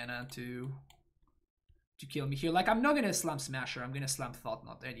have mana to kill me here. Like, I'm not gonna slam Smasher, I'm gonna slam Thought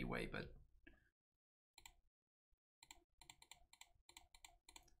Knot anyway, but...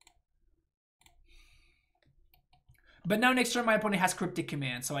 But now next turn my opponent has Cryptic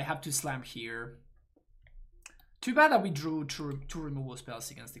Command, so I have to slam here. Too bad that we drew two removal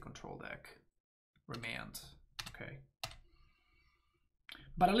spells against the control deck. Remand. Okay.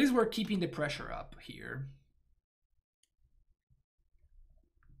 But at least we're keeping the pressure up here.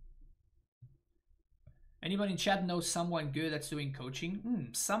 Anybody in chat knows someone good that's doing coaching?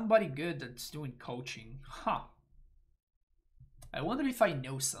 Somebody good that's doing coaching. Huh. I wonder if I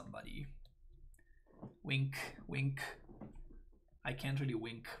know somebody. Wink, wink. I can't really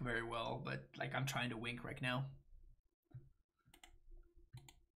wink very well, but like I'm trying to wink right now.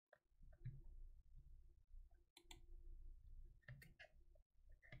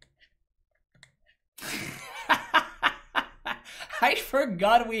 I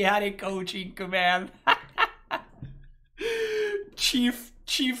forgot we had a coaching command. Chief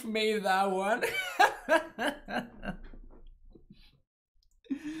made that one.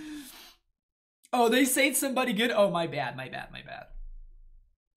 Oh, they said somebody good. Oh, my bad. My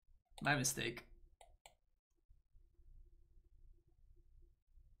mistake.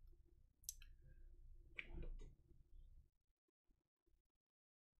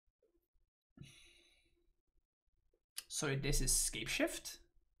 So this is Scapeshift.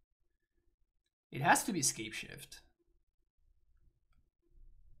 It has to be Scapeshift.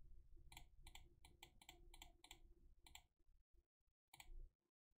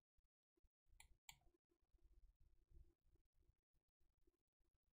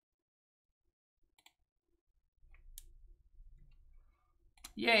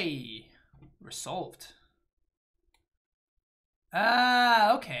 Yay! Resolved.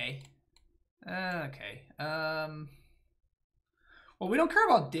 Ah, okay. Okay. Well, we don't care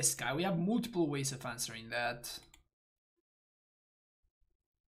about this guy. We have multiple ways of answering that.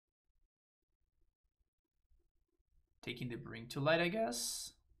 Taking the Bring to Light, I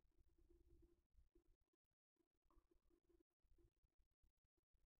guess.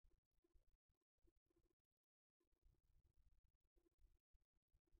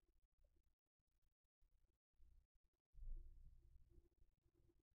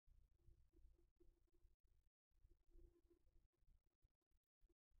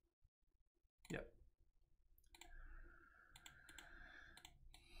 Yep.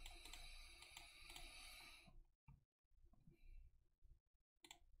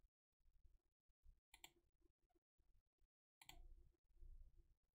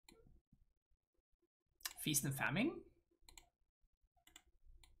 Feast and Famine.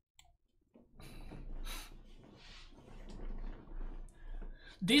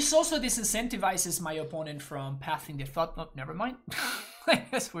 This also disincentivizes my opponent from pathing the thought. Oh, never mind. I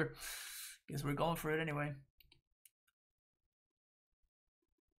guess we're going for it anyway.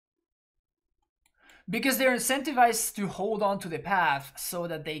 Because they're incentivized to hold on to the path so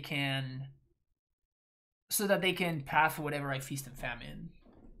that they can path whatever I Feast and Famine.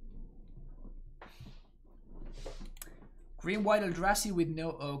 Green White Eldrazi with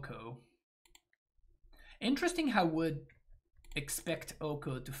no Oko. Interesting how would expect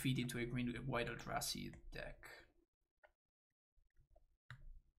Oko to feed into a Green White Eldrazi deck.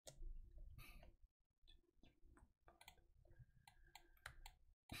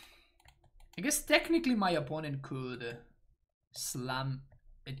 I guess technically my opponent could slam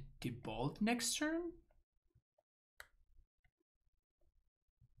a Debolt next turn.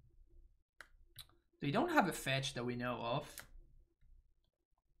 They don't have a fetch that we know of.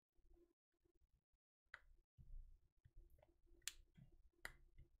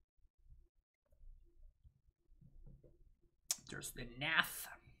 There's the Nath.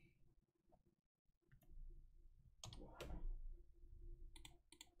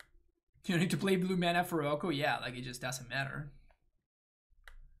 You need to play blue mana for Oko? Yeah, like it just doesn't matter.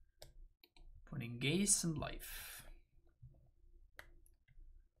 Putting Gaze and Life.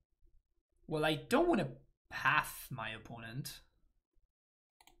 Well, I don't want to path my opponent.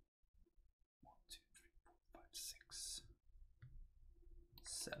 1, 2, 3, 4, 5, 6,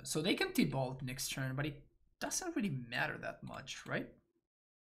 7. So they can Debolt next turn, but it doesn't really matter that much, right?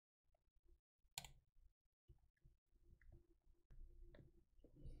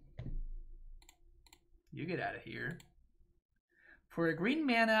 You get out of here. For a green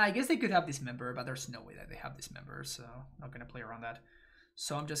mana, I guess they could have Dismember, but there's no way that they have Dismember, so I'm not gonna play around that.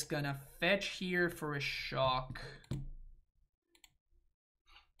 So I'm just gonna fetch here for a shock.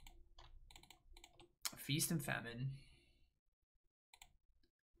 Feast and Famine.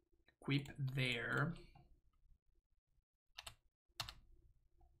 Equip there.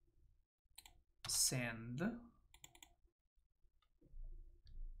 Send.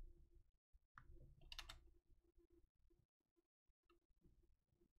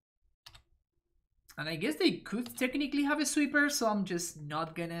 And I guess they could technically have a sweeper, so I'm just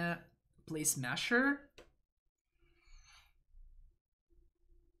not gonna play Smasher.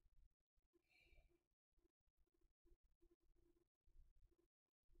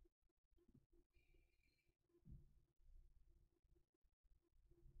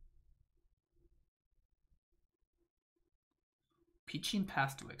 Pitching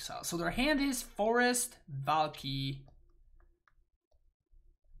Path to Exile. So their hand is Forest, Valky.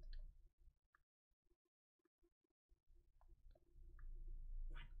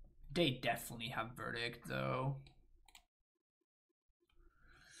 They definitely have Verdict, though.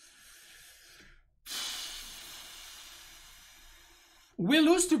 We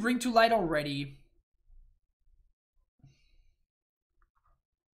lose to Bring to Light already.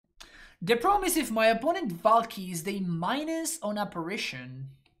 The problem is if my opponent Valkyries, they minus on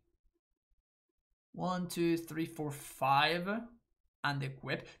Apparition. 1, 2, 3, 4, 5. And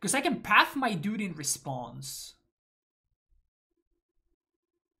equip. Because I can path my dude in response.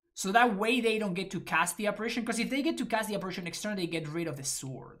 So that way they don't get to cast the Apparition. Because if they get to cast the Apparition next turn, they get rid of the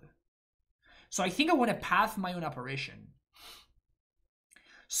sword. So I think I want to path my own Apparition.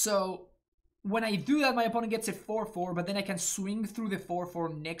 So when I do that, my opponent gets a 4-4, but then I can swing through the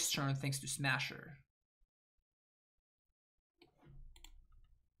 4-4 next turn thanks to Smasher.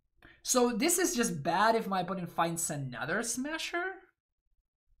 So this is just bad if my opponent finds another Smasher.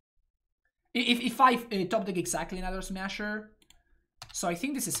 If I top deck exactly another Smasher. So I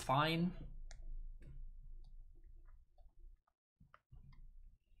think this is fine.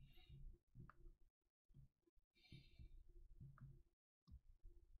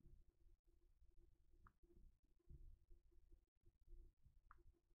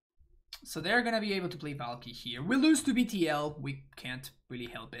 So they're gonna be able to play Valky here. We lose to BTL. We can't really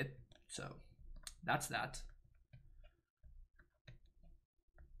help it. So that's that.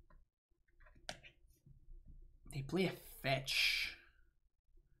 They play a fetch.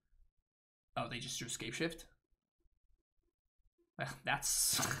 Oh, they just drew Scapeshift. Well,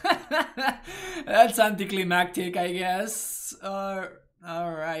 that's that's anticlimactic, I guess. All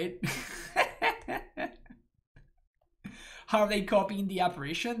right. How are they copying the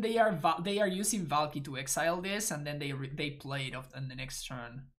apparition? They are using Valky to exile this, and then they play it on the next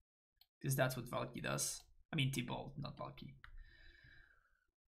turn, because that's what Valky does. I mean T-Bolt, not Valky.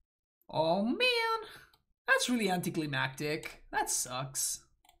 Oh man, that's really anticlimactic. That sucks.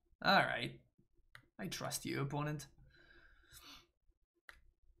 All right, I trust you, opponent.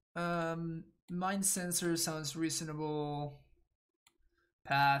 Mind Sensor sounds reasonable.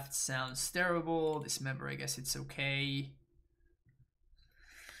 Path sounds terrible. Dismember, I guess it's okay.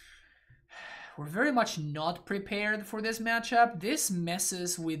 We're very much not prepared for this matchup. This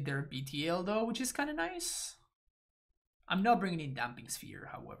messes with their BTL though, which is kind of nice. I'm not bringing in Damping Sphere,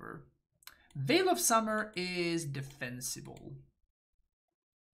 however. Veil of Summer is defensible.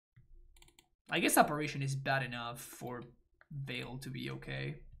 I guess Apparition is bad enough for Veil to be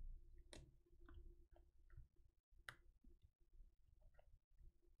okay.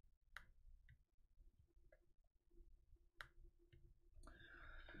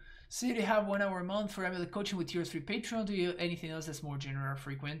 So you have 1 hour a month for AmuLIT coaching with tier 3 Patreon. Do you anything else that's more general or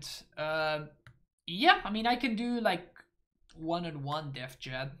frequent? Yeah, I mean I can do like one-on-one Def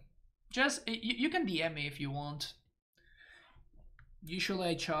Jab. Just you can DM me if you want. Usually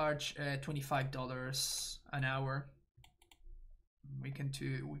I charge $25 an hour. We can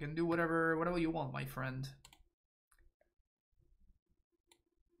do whatever you want, my friend.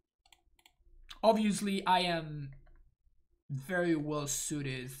 Obviously, I am very well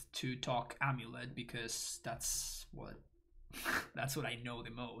suited to talk AmuLIT because that's what I know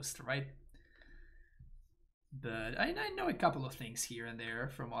the most, right? But I know a couple of things here and there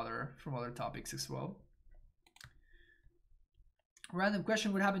from other topics as well. Random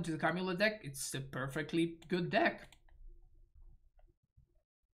question: what happened to the AmuLIT deck? It's a perfectly good deck.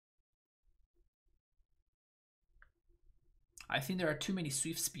 I think there are too many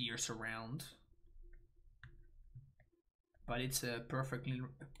Swift Spears around. But it's a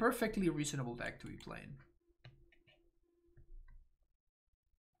perfectly reasonable deck to be playing.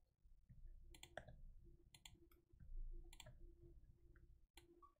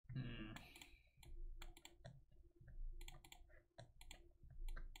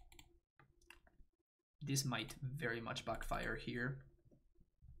 This might very much backfire here.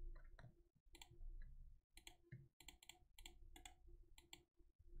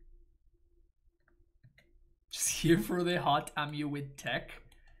 Just here for the hot Amu with tech.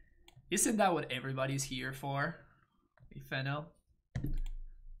 Isn't that what everybody's here for? If I know.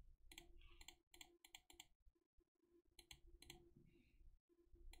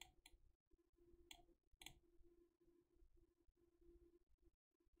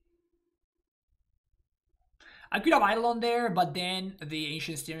 I could have Idle on there, but then the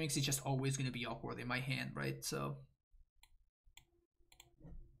Ancient Steerings is just always going to be awkward in my hand, right? So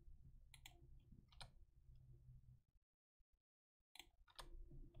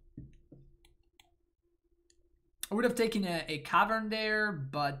I would have taken a Cavern there,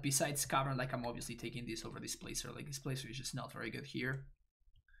 but besides Cavern, like I'm obviously taking this over Displacer. Like Displacer is just not very good here.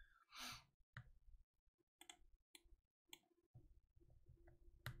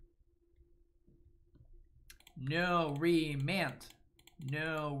 No remand.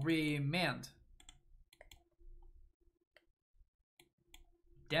 No remand.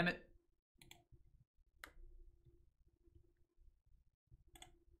 Damn it.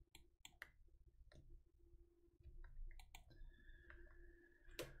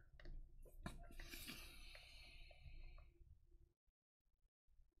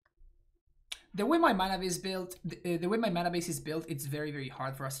 The way my mana base is built, it's very, very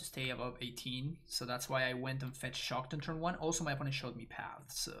hard for us to stay above 18. So that's why I went and fetched Shocked on turn 1. Also, my opponent showed me Path,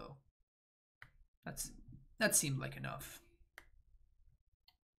 so that seemed like enough.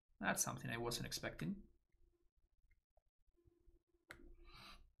 That's something I wasn't expecting.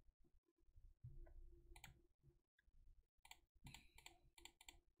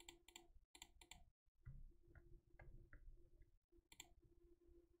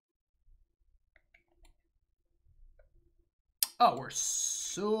 Oh, we're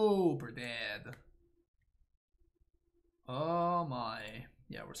super dead. Oh my.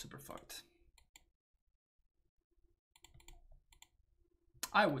 Yeah, we're super fucked.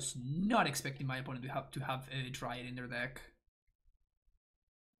 I was not expecting my opponent to have a Dryad in their deck.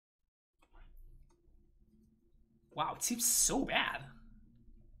 Wow, it seems so bad.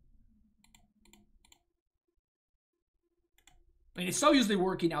 I mean, it's obviously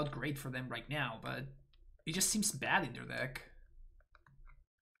working out great for them right now, but it just seems bad in their deck.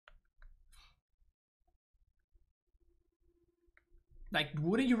 Like,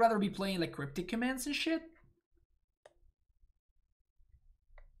 wouldn't you rather be playing like cryptic commands and shit?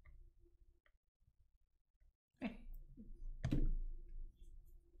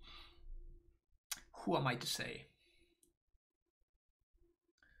 Who am I to say?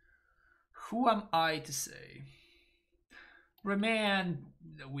 Who am I to say? Remand,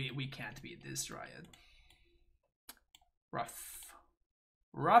 we can't beat this Dryad. Rough.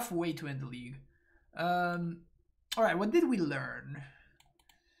 Rough way to end the league. Alright, what did we learn?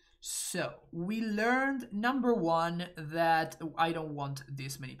 So, we learned, number one, that I don't want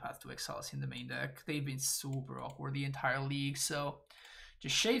this many Path to Exiles in the main deck. They've been super awkward the entire league, so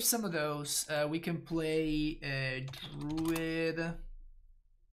just shave some of those. We can play a Druid,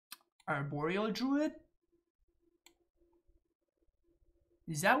 Arboreal Druid.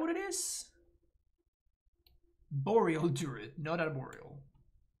 Is that what it is? Boreal Druid, not Arboreal.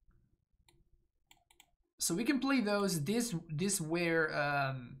 So we can play those. This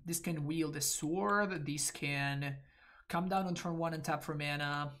can wield a sword. This can come down on turn 1 and tap for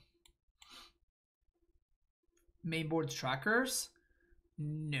mana. Mainboard trackers.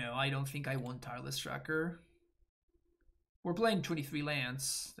 No, I don't think I want Tireless Tracker. We're playing 23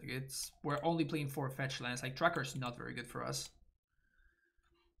 lands. Like we're only playing 4 fetch lands. Like Tracker's not very good for us.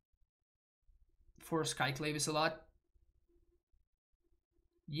 4 Skyclave is a lot.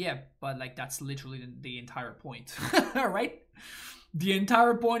 Yeah, but like that's literally the entire point, right? The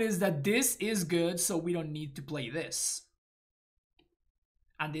entire point is that this is good, so we don't need to play this.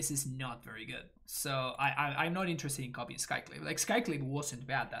 And this is not very good. So I'm not interested in copying Skyclave. Like Skyclave wasn't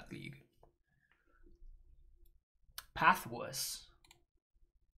bad that league. Path was.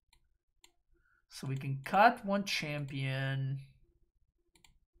 So we can cut 1 champion.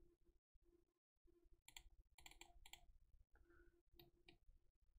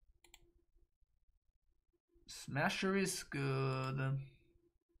 Smasher is good.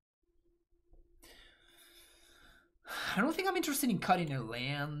 I don't think I'm interested in cutting a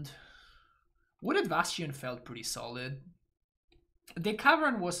land. Wooded Bastion felt pretty solid. The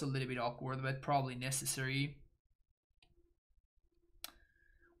Cavern was a little bit awkward, but probably necessary.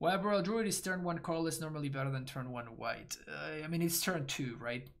 Well, Druid is turn 1 colorless, normally better than turn 1 white. I mean, it's turn 2,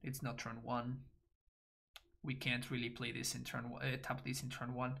 right? It's not turn 1. We can't really play this in turn 1, tap this in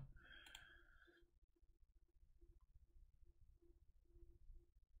turn 1.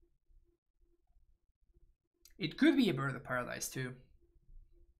 It could be a Bird of Paradise too.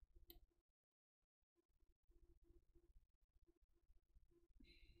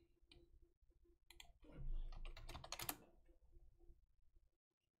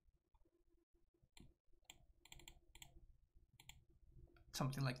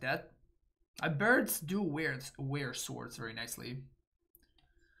 Something like that. Birds do wear swords very nicely.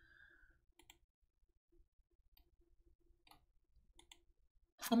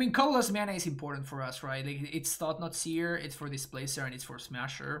 I mean, colorless mana is important for us, right? It's Thought-Knot Seer, it's for Displacer, and it's for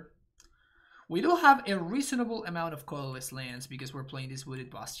Smasher. We do have a reasonable amount of colorless lands because we're playing these Wooded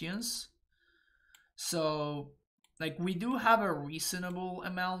Bastions. So, like, we do have a reasonable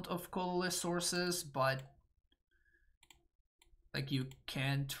amount of colorless sources, but like, you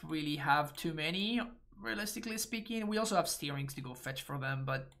can't really have too many, realistically speaking. We also have Steerings to go fetch for them,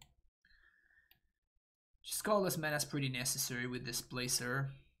 but just colorless mana is pretty necessary with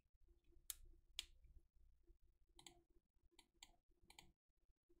Displacer.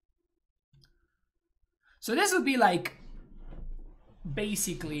 So this would be like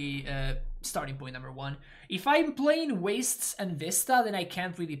basically starting point number 1. If I'm playing Wastes and Vista, then I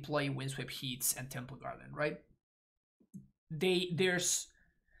can't really play Windswept Heats and Temple Garden, right? There's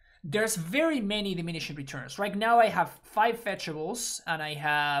very many diminishing returns. Right now I have 5 fetchables and I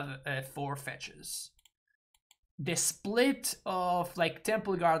have 4 fetches. The split of like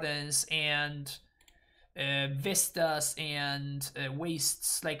Temple Gardens and vistas and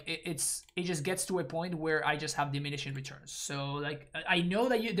wastes, like it just gets to a point where I just have diminishing returns. So like I know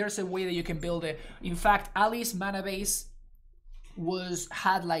that there's a way that you can build it. In fact, Ali's mana base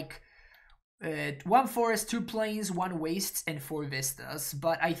had like 1 forest, 2 plains, 1 wastes, and 4 vistas.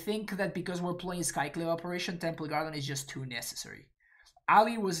 But I think that because we're playing Skyclave Apparition, Temple Garden is just too necessary.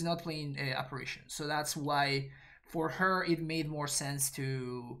 Ali was not playing Apparition, so that's why for her it made more sense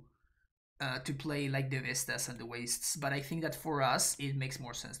to play like the vistas and the wastes. But I think that for us it makes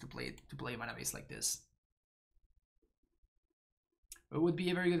more sense to play a mana base like this. It would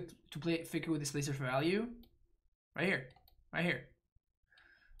be very good to play figure with Displacer for value. Right here, right here,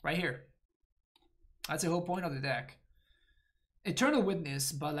 right here. That's the whole point of the deck. Eternal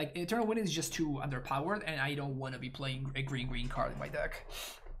Witness, but like Eternal Witness is just too underpowered, and I don't want to be playing a green card in my deck.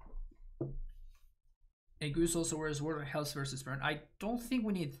 A Goose also wears Word of Health versus Burn. I don't think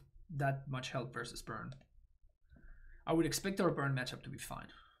we need that much health versus Burn. I would expect our Burn matchup to be fine.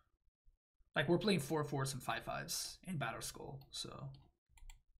 Like we're playing 4/4s and 5/5s in Battle Skull, so I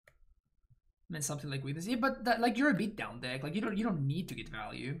mean something like Weakness. Yeah, but that, like you're a beatdown deck. Like you don't need to get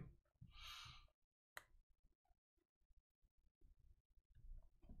value.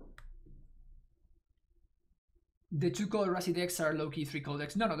 The 2-color Razi decks are low-key 3-color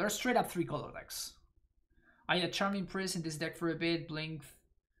decks. No, they're straight up 3-color decks. I had Charming Prince in this deck for a bit. Blink.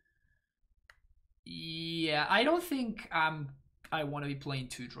 Yeah, I don't think I want to be playing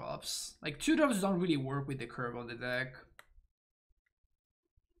 2-drops. Like 2-drops don't really work with the curve on the deck.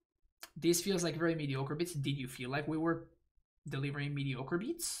 This feels like very mediocre beats. Did you feel like we were delivering mediocre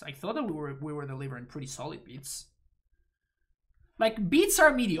beats? I thought that we were delivering pretty solid beats. Like, beats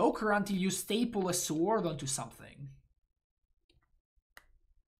are mediocre until you staple a sword onto something.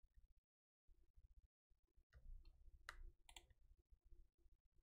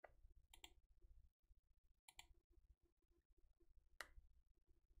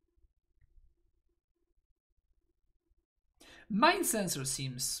 Mind Sensor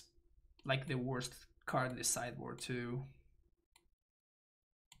seems like the worst card in the sideboard too.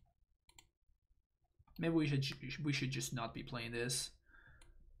 Maybe we should just not be playing this.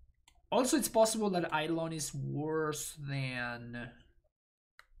 Also, it's possible that Eidolon is worse than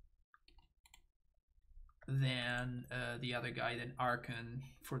the other guy, than Archon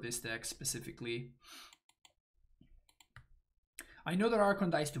for this deck specifically. I know that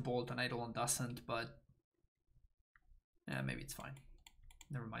Archon dies to Bolt and Eidolon doesn't, but maybe it's fine.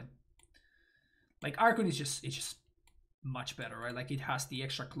 Never mind. Like Archon is just much better, right? Like it has the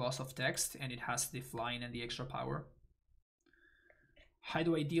extra clause of text and it has the flying and the extra power. How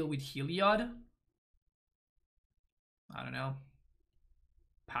do I deal with Heliod? I don't know.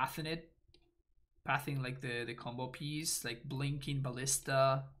 Pathing it. Pathing like the combo piece, like Blinking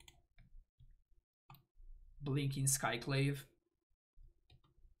Ballista, Blinking Skyclave.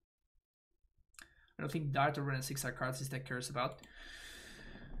 I don't think Dart or Ren 6 are cards this deck cares about.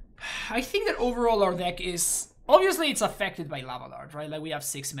 I think that overall our deck is... Obviously, it's affected by Lava Dart, right? Like, we have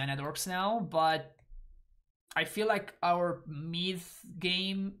 6 mana dorks now, but I feel like our mid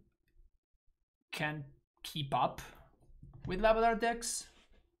game can keep up with Lava Dart decks.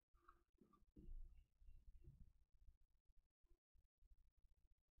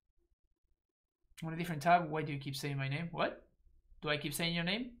 On a different tab, why do you keep saying my name? What? Do I keep saying your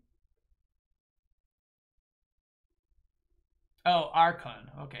name? Oh, Archon.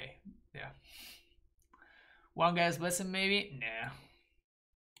 Okay, yeah. One guy's blessing, maybe? Nah.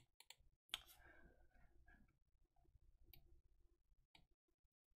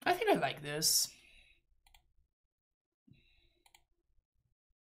 I think I like this.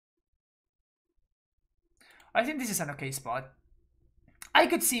 I think this is an okay spot. I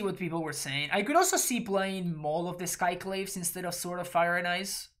could see what people were saying. I could also see playing Maul of the Skyclaves instead of Sword of Fire and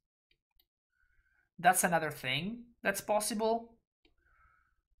Ice. That's another thing that's possible.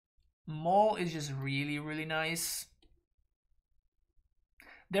 Maul is just really, really nice.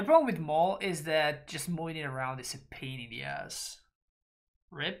 The problem with Maul is that just moving it around is a pain in the ass.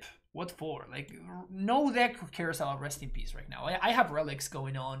 Rip? What for? Like, no deck cares about Rest in Peace right now. I have relics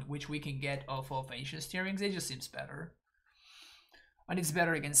going on, which we can get off of Ancient Steerings. It just seems better. And it's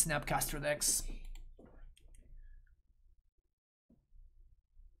better against Snapcaster decks.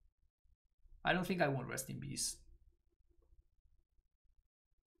 I don't think I want Rest in Peace.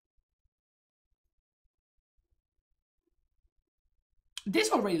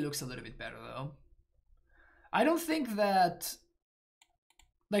 This already looks a little bit better though. I don't think that...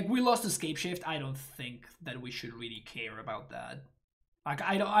 Like, we lost to Scapeshift. I don't think that we should really care about that. Like,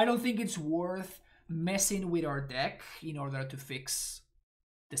 I don't think it's worth messing with our deck in order to fix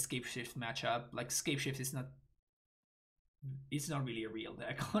the Scapeshift matchup. Like Scapeshift is not, it's not really a real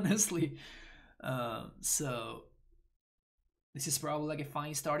deck, honestly. So this is probably like a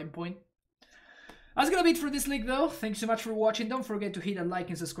fine starting point. That's gonna be it for this league though. Thanks so much for watching. Don't forget to hit that like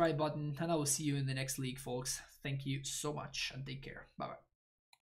and subscribe button, and I will see you in the next league, folks. Thank you so much and take care. Bye bye.